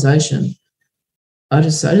colonisation, I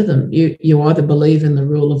just say to them, you either believe in the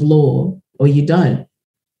rule of law or you don't,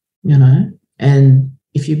 and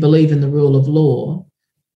if you believe in the rule of law,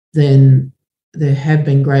 then there have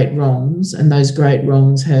been great wrongs, and those great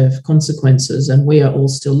wrongs have consequences, and we are all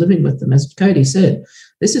still living with them. As Cody said,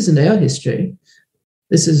 this isn't our history.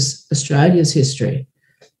 This is Australia's history.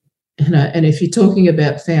 And if you're talking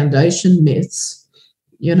about foundation myths,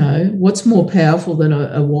 what's more powerful than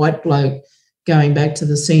a white bloke going back to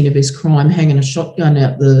the scene of his crime, hanging a shotgun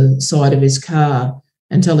out the side of his car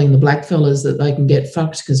and telling the blackfellas that they can get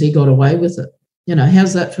fucked because he got away with it?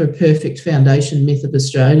 How's that for a perfect foundation myth of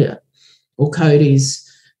Australia? Or Cody's,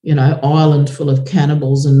 island full of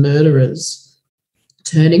cannibals and murderers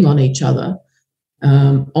turning on each other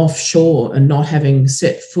offshore and not having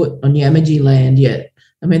set foot on Yamaji land yet.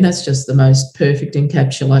 I mean, that's just the most perfect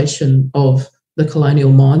encapsulation of the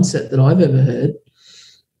colonial mindset that I've ever heard.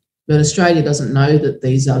 But Australia doesn't know that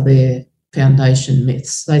these are their foundation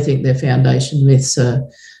myths. They think their foundation myths are,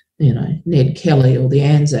 Ned Kelly or the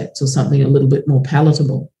Anzacs or something a little bit more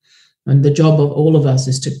palatable. And the job of all of us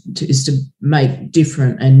is to make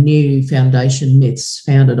different and new foundation myths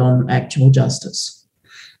founded on actual justice.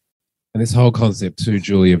 And this whole concept too,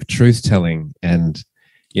 Julie, of truth-telling, and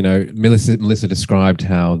Melissa described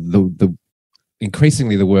how the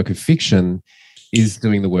increasingly the work of fiction is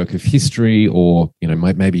doing the work of history, or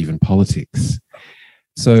maybe even politics.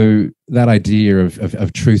 So that idea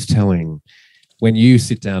of truth-telling, when you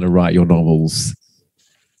sit down to write your novels,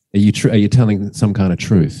 are you telling some kind of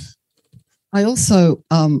truth? I also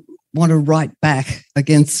want to write back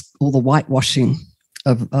against all the whitewashing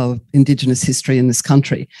of Indigenous history in this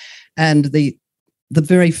country, and the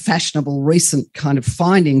very fashionable recent kind of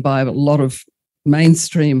finding by a lot of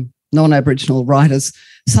mainstream non-Aboriginal writers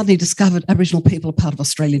suddenly discovered Aboriginal people are part of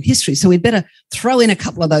Australian history. So we'd better throw in a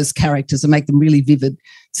couple of those characters and make them really vivid,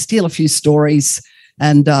 steal a few stories,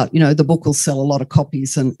 and the book will sell a lot of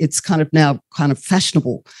copies. And it's now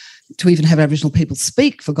fashionable to even have Aboriginal people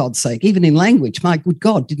speak, for God's sake, even in language. My good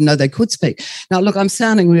God, didn't know they could speak. Now, look, I'm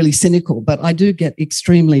sounding really cynical, but I do get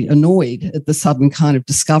extremely annoyed at the sudden kind of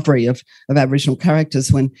discovery of Aboriginal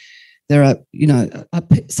characters when there are,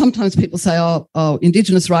 sometimes people say, oh,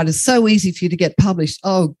 Indigenous writers, so easy for you to get published.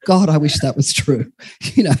 Oh, God, I wish that was true.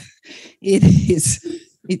 It is,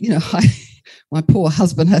 my poor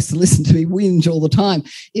husband has to listen to me whinge all the time.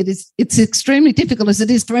 It's extremely difficult, as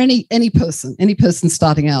it is for any person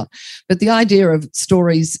starting out. But the idea of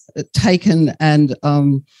stories taken and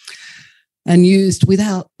used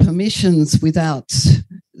without permissions, without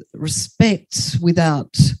respect,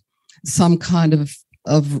 without some kind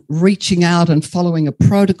of reaching out and following a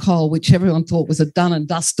protocol, which everyone thought was a done and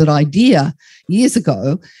dusted idea years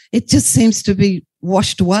ago, it just seems to be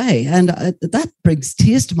washed away. And that brings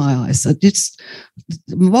tears to my eyes. It's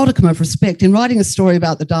a modicum of respect. In writing a story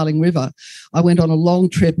about the Darling River, I went on a long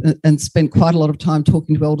trip and spent quite a lot of time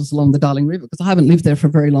talking to elders along the Darling River, because I haven't lived there for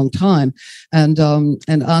a very long time. And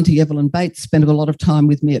Auntie Evelyn Bates spent a lot of time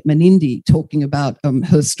with me at Menindee talking about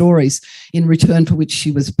her stories, in return for which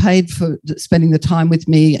she was paid for spending the time with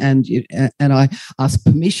me. And I asked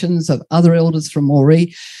permissions of other elders from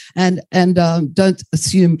Moree. And don't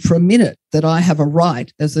assume for a minute that I have a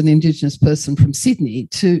right as an Indigenous person from Sydney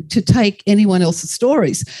to take anyone else's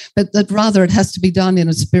stories, but that rather it has to be done in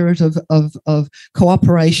a spirit of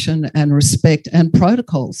cooperation and respect and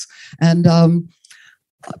protocols. And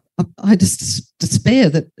I just despair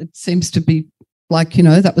that it seems to be like,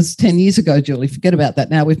 that was 10 years ago, Julie. Forget about that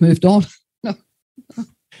now. We've moved on.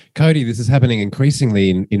 Cody, this is happening increasingly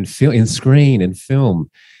in screen and film.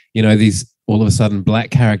 You know, these all of a sudden black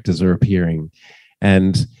characters are appearing,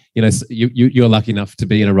 and you know, you're lucky enough to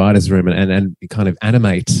be in a writer's room and kind of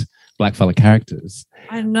animate blackfella characters.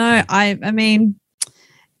 I know. I mean,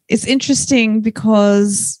 it's interesting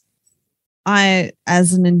because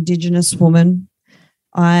as an Indigenous woman,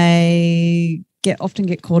 I often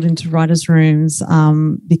get called into writers' rooms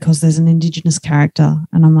because there's an Indigenous character,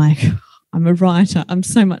 and I'm like, I'm a writer. I'm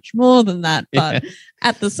so much more than that. But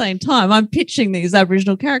at the same time, I'm pitching these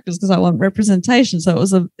Aboriginal characters because I want representation. So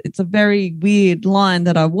it's a very weird line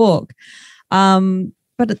that I walk.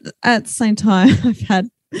 But at the same time, I've had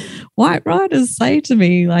white writers say to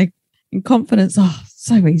me, like, in confidence, "Oh, it's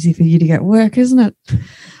so easy for you to get work, isn't it?"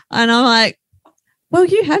 And I'm like, well,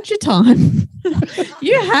 you had your time.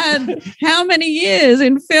 You had how many years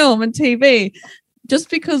in film and TV? Just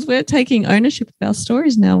because we're taking ownership of our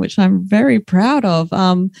stories now, which I'm very proud of.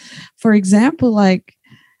 For example, like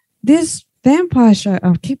this vampire show,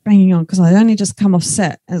 I'll keep banging on because I only just come off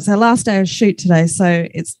set. It's our last day of shoot today, so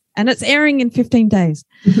it's airing in 15 days.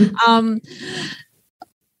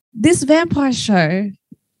 This vampire show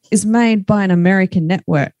is made by an American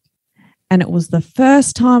network, and it was the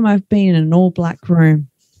first time I've been in an all-black room.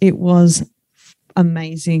 It was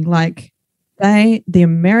amazing. Like the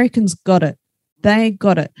Americans got it. They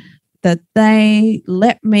got it, that they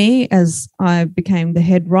let me, as I became the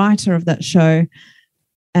head writer of that show,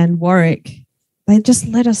 and Warwick, they just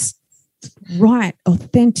let us write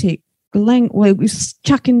authentic language. We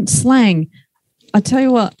chuck in slang. I tell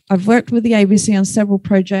you what, I've worked with the ABC on several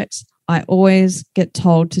projects. I always get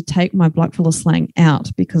told to take my blackfella slang out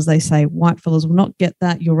because they say white fellas will not get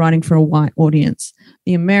that. You're writing for a white audience.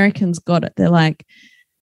 The Americans got it. They're like,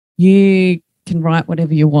 you can write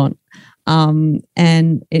whatever you want.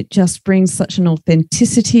 And it just brings such an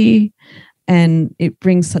authenticity, and it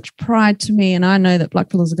brings such pride to me. And I know that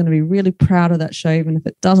blackfellas are going to be really proud of that show, even if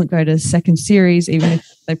it doesn't go to a second series, even if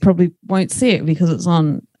they probably won't see it because it's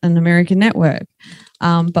on an American network.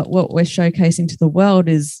 But what we're showcasing to the world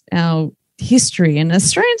is our history. And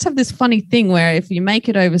Australians have this funny thing where if you make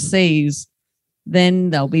it overseas,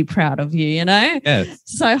 then they'll be proud of you, you know? Yes.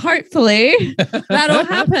 So hopefully that'll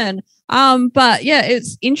happen. But yeah,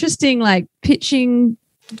 it's interesting, like pitching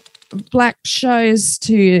black shows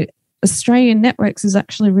to Australian networks is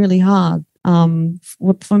actually really hard.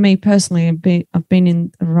 For me personally, I've been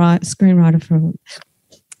in a screenwriter for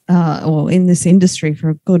or in this industry for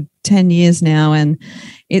a good 10 years now, and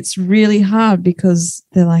it's really hard because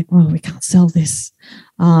they're like, well, we can't sell this.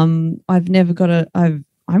 I'm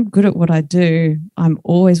good at what I do. I'm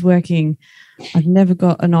always working. I've never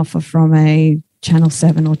got an offer from a Channel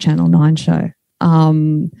 7 or Channel 9 show.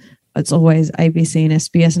 It's always ABC and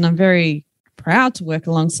SBS, and I'm very proud to work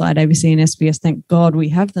alongside ABC and SBS. Thank God we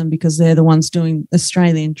have them because they're the ones doing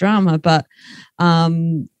Australian drama. But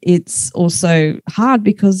it's also hard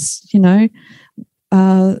because, you know,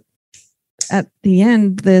 at the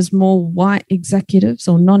end, there's more white executives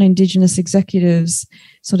or non-Indigenous executives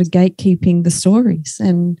sort of gatekeeping the stories.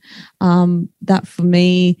 And that for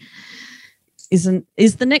me is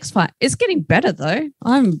the next fight. It's getting better though.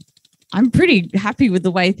 I'm pretty happy with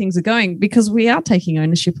the way things are going because we are taking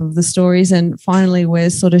ownership of the stories, and finally we're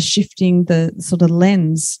sort of shifting the sort of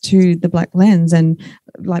lens to the black lens. And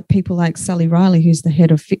like people like Sally Riley, who's the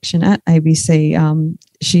head of fiction at ABC,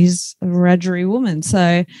 she's a Wiradjuri woman.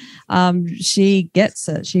 So she gets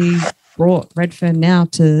it. She brought Redfern now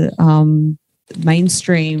to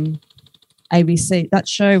mainstream ABC. That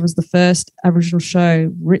show was the first Aboriginal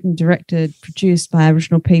show written, directed, produced by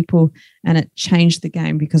Aboriginal people, and it changed the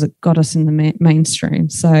game because it got us in the mainstream.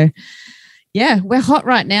 So, yeah, we're hot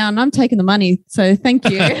right now, and I'm taking the money. So, thank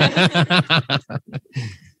you.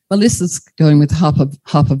 Melissa's going with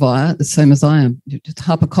Harper Via, the same as I am. Just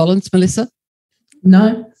HarperCollins, Melissa?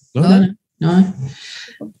 No.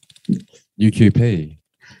 UQP.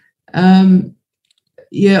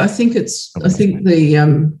 Yeah, I think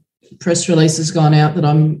the press release has gone out that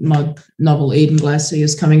my novel Eden Glassy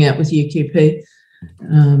is coming out with UQP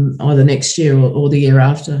either next year or the year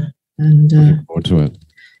after. And looking forward to it.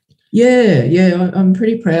 Yeah, I'm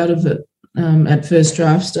pretty proud of it at first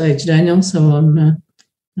draft stage, Daniel. So I'm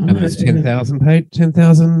and there's 10,000 page.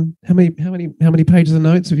 10,000. How many pages of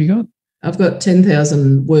notes have you got? I've got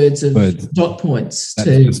 10,000 words of dot points that's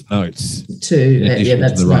to just notes. That's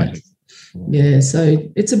the writing. Yeah, so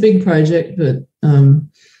it's a big project, but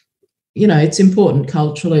you know, it's important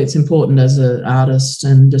culturally. It's important as an artist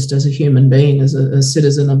and just as a human being, as a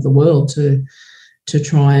citizen of the world, to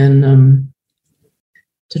try and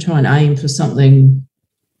aim for something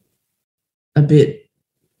a bit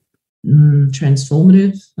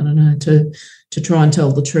transformative. I don't know, to try and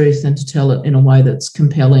tell the truth and to tell it in a way that's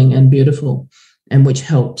compelling and beautiful and which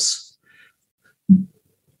helps.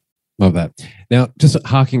 Love that. Now, just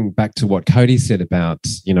harking back to what Cody said about,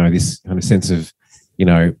 this kind of sense of,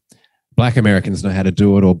 Black Americans know how to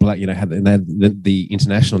do it, or Black, how the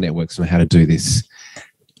international networks know how to do this.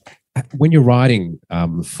 When you're writing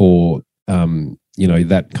for,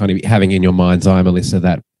 that kind of having in your mind's eye, Melissa,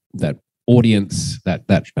 that audience, that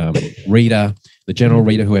reader, the general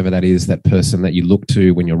reader, whoever that is, that person that you look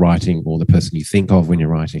to when you're writing, or the person you think of when you're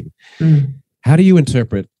writing. How do you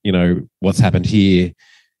interpret, what's happened here,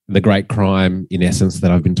 the great crime, in essence,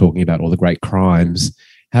 that I've been talking about, or the great crimes?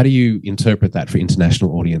 How do you interpret that for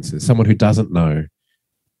international audiences? Someone who doesn't know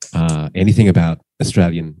anything about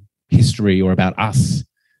Australian history or about us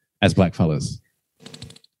as blackfellas.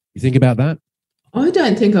 You think about that? I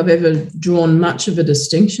don't think I've ever drawn much of a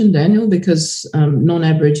distinction, Daniel, because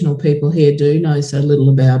non-Aboriginal people here do know so little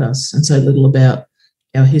about us and so little about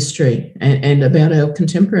our history and about our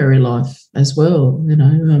contemporary life as well.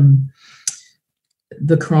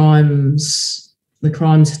 The crimes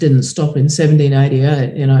didn't stop in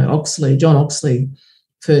 1788. John Oxley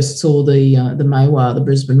first saw the Maiwar, the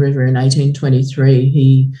Brisbane River, in 1823.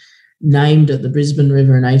 He named it the Brisbane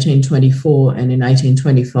River in 1824, and in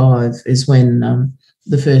 1825 is when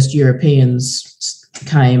the first Europeans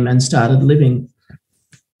came and started living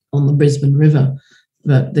on the Brisbane River.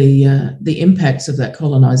 But the impacts of that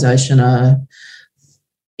colonisation are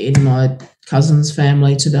in my cousin's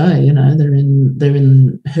family today. They're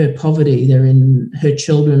in her poverty. They're in her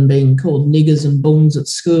children being called niggers and bungs at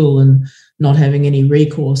school and not having any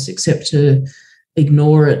recourse except to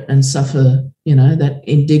ignore it and suffer, that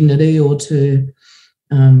indignity, or to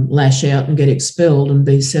lash out and get expelled and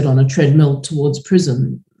be set on a treadmill towards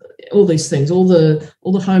prison. All these things, all the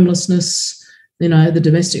homelessness, the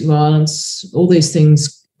domestic violence, all these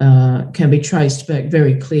things can be traced back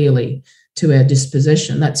very clearly to our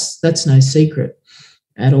dispossession. That's no secret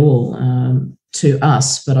at all to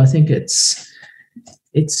us, but I think it's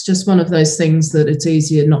just one of those things that it's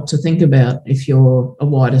easier not to think about if you're a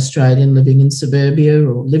white Australian living in suburbia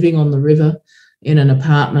or living on the river in an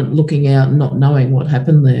apartment looking out and not knowing what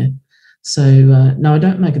happened there. So, no, I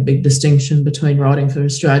don't make a big distinction between writing for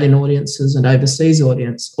Australian audiences and overseas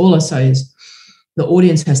audience. All I say is the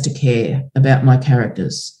audience has to care about my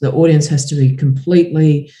characters. The audience has to be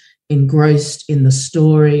completely engrossed in the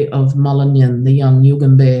story of Mullinyan, the young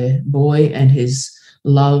Yugambeh boy, and his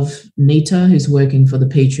love, Nita, who's working for the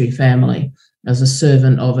Petrie family as a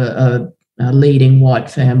servant of a leading white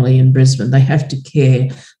family in Brisbane. They have to care.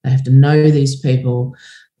 They have to know these people.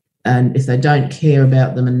 And if they don't care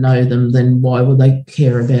about them and know them, then why would they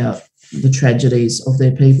care about the tragedies of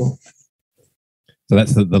their people? So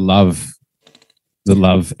that's the love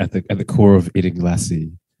at the core of Eating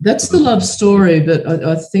Lassie. That's the love story, but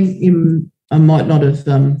I think I might not have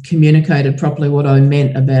communicated properly what I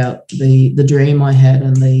meant about the dream I had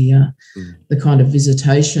and the kind of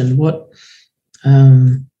visitation.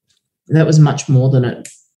 That was much more than it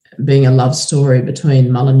being a love story between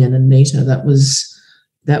Mullinyan and Nita. That was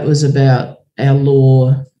about our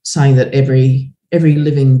law saying that every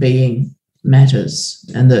living being matters,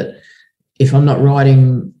 and that if I'm not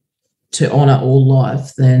writing to honour all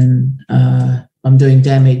life, then I'm doing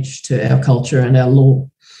damage to our culture and our law.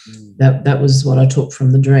 That was what I took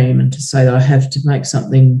from the dream, and to say that I have to make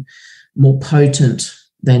something more potent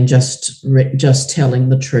than just telling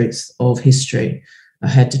the truth of history. I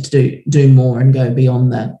had to do more and go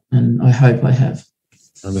beyond that, and I hope I have.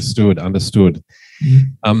 Understood.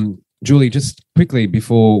 Julie, just quickly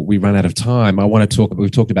before we run out of time, I want to talk. We've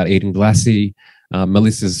talked about Eden Glassy,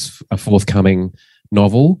 Melissa's a forthcoming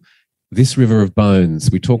novel, This River of Bones.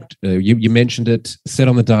 We talked. You mentioned it, set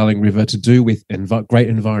on the Darling River, to do with great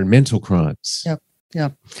environmental crimes.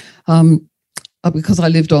 Yep. Because I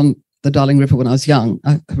lived on the Darling River when I was young,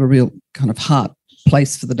 I have a real kind of heart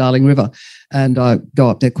place for the Darling River, and I go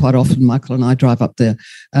up there quite often. Michael and I drive up there,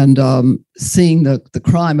 and seeing the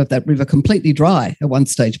crime of that river completely dry at one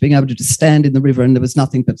stage, being able to just stand in the river and there was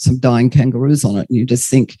nothing but some dying kangaroos on it, and you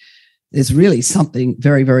just think there's really something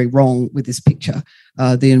very, very wrong with this picture,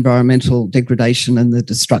 the environmental degradation and the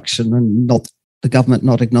destruction, and not the government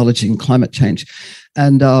not acknowledging climate change.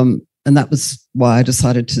 And that was why I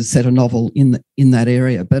decided to set a novel in that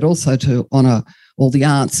area, but also to honour all the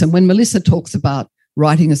aunts. And when Melissa talks about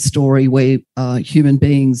writing a story where human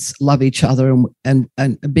beings love each other and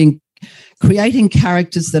being creating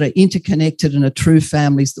characters that are interconnected and are true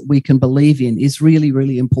families that we can believe in is really,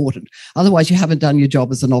 really important. Otherwise, you haven't done your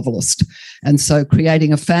job as a novelist. And so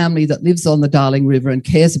creating a family that lives on the Darling River and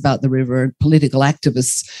cares about the river, and political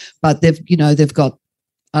activists, but they've got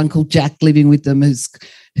Uncle Jack living with them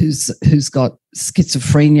who's got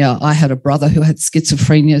schizophrenia. I had a brother who had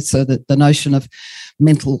schizophrenia, so that the notion of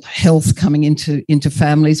mental health coming into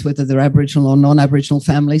families, whether they're Aboriginal or non-Aboriginal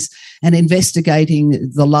families, and investigating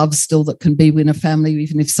the love still that can be in a family,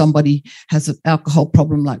 even if somebody has an alcohol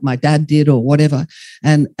problem like my dad did or whatever,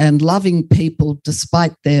 and loving people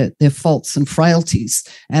despite their faults and frailties.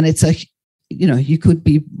 And it's you could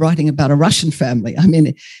be writing about a Russian family. I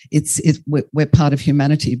mean, we're part of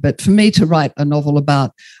humanity. But for me to write a novel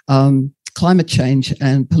about climate change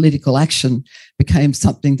and political action became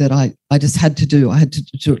something that I just had to do. I had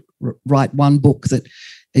to write one book that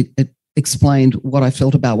it explained what I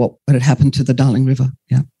felt about what had happened to the Darling River.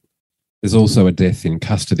 Yeah. There's also a death in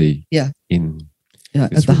custody. Yeah.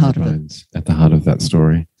 At the heart of it. At the heart of that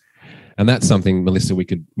story. And that's something, Melissa, we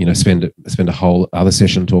could spend a whole other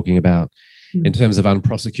session talking about. In terms of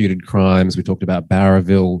unprosecuted crimes, we talked about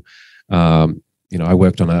Barraville. I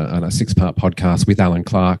worked on a 6-part podcast with Alan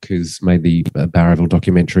Clark, who's made the Barraville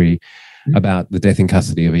documentary about the death in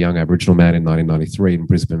custody of a young Aboriginal man in 1993 in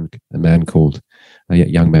Brisbane, a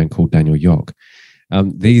young man called Daniel Yock.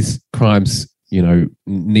 These crimes,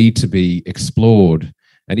 need to be explored.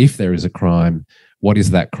 And if there is a crime, what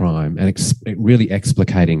is that crime? And really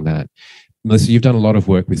explicating that. Melissa, you've done a lot of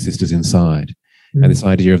work with Sisters Inside. And this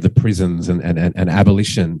idea of the prisons and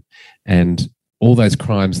abolition and all those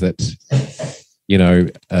crimes that,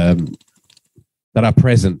 that are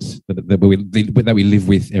present, that we live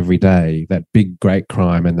with every day, that big, great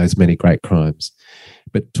crime and those many great crimes.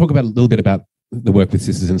 But talk about a little bit about the work with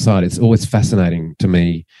Sisters Inside. It's always fascinating to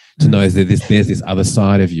me to know that there's this other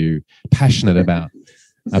side of you, passionate about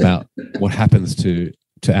what happens to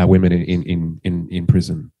our women in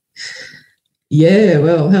prison. Yeah,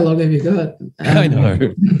 well, how long have you got? I know.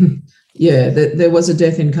 Yeah, there was a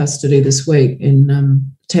death in custody this week in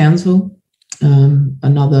Townsville.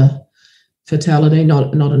 Another fatality,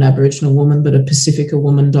 not an Aboriginal woman, but a Pacifica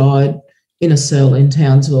woman died in a cell in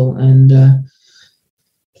Townsville. And,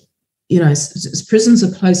 prisons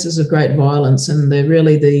are places of great violence, and they're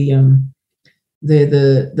really the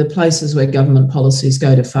places where government policies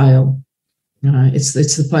go to fail. It's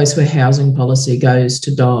the place where housing policy goes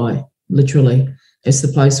to die. Literally, it's the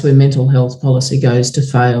place where mental health policy goes to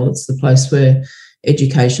fail. It's the place where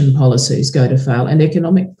education policies go to fail, and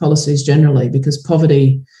economic policies generally, because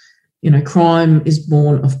poverty, crime is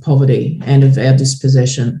born of poverty and of our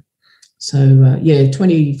dispossession. So,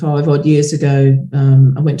 25 odd years ago,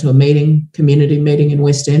 I went to a community meeting in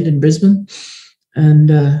West End in Brisbane,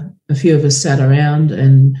 and a few of us sat around,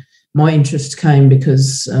 and my interest came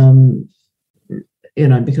because,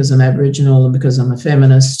 because I'm Aboriginal and because I'm a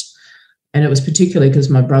feminist. And it was particularly because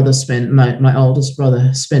my brother my oldest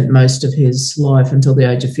brother spent most of his life until the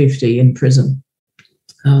age of 50 in prison.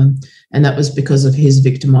 And that was because of his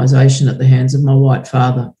victimisation at the hands of my white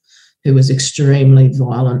father, who was extremely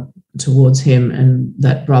violent towards him. And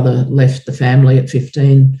that brother left the family at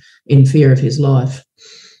 15 in fear of his life.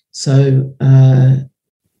 So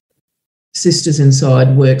Sisters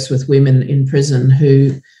Inside works with women in prison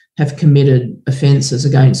who have committed offences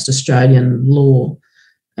against Australian law.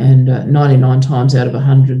 And 99 times out of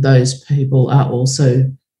 100, those people are also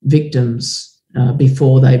victims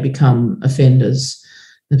before they become offenders,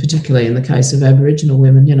 and particularly in the case of Aboriginal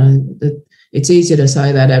women. It's easier to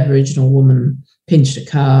say that Aboriginal woman pinched a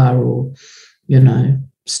car or,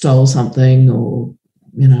 stole something or,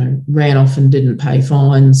 ran off and didn't pay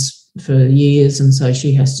fines for years, and so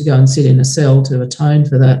she has to go and sit in a cell to atone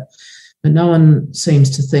for that. But no one seems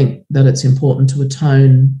to think that it's important to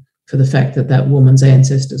atone for the fact that woman's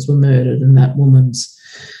ancestors were murdered and that woman's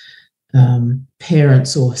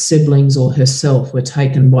parents or siblings or herself were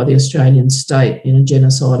taken by the Australian state in a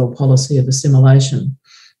genocidal policy of assimilation.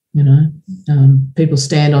 People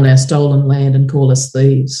stand on our stolen land and call us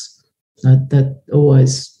thieves. That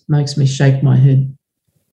always makes me shake my head.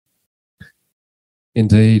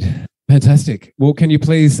 Indeed. Fantastic. Well, can you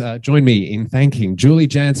please join me in thanking Julie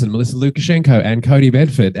Jansen, Melissa Lukashenko and Cody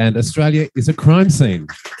Bedford, and Australia is a Crime Scene.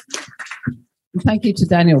 Thank you to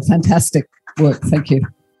Daniel. Fantastic work. Thank you.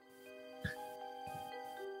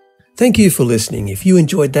 Thank you for listening. If you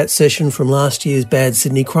enjoyed that session from last year's Bad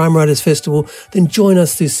Sydney Crime Writers Festival, then join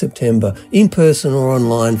us this September, in person or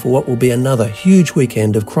online, for what will be another huge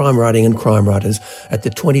weekend of crime writing and crime writers at the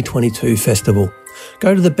 2022 festival.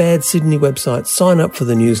 Go to the Bad Sydney website, sign up for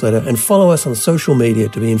the newsletter and follow us on social media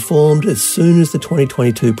to be informed as soon as the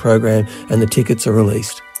 2022 program and the tickets are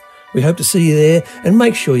released. We hope to see you there, and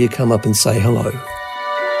make sure you come up and say hello.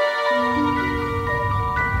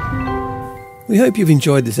 We hope you've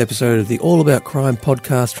enjoyed this episode of the All About Crime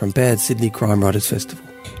podcast from Bad Sydney Crime Writers Festival.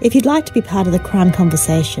 If you'd like to be part of the crime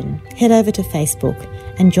conversation, head over to Facebook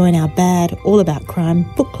and join our Bad All About Crime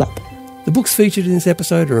book club. The books featured in this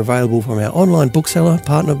episode are available from our online bookseller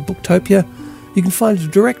partner Booktopia. You can find a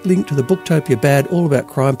direct link to the Booktopia Bad All About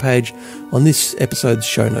Crime page on this episode's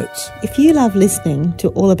show notes. If you love listening to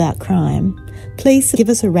All About Crime, please give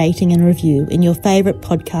us a rating and review in your favourite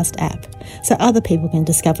podcast app so other people can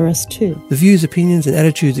discover us too. The views, opinions and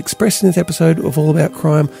attitudes expressed in this episode of All About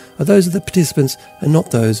Crime are those of the participants and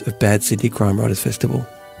not those of Bad Sydney Crime Writers Festival.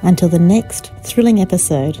 Until the next thrilling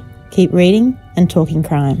episode, keep reading and talking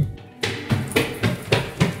crime.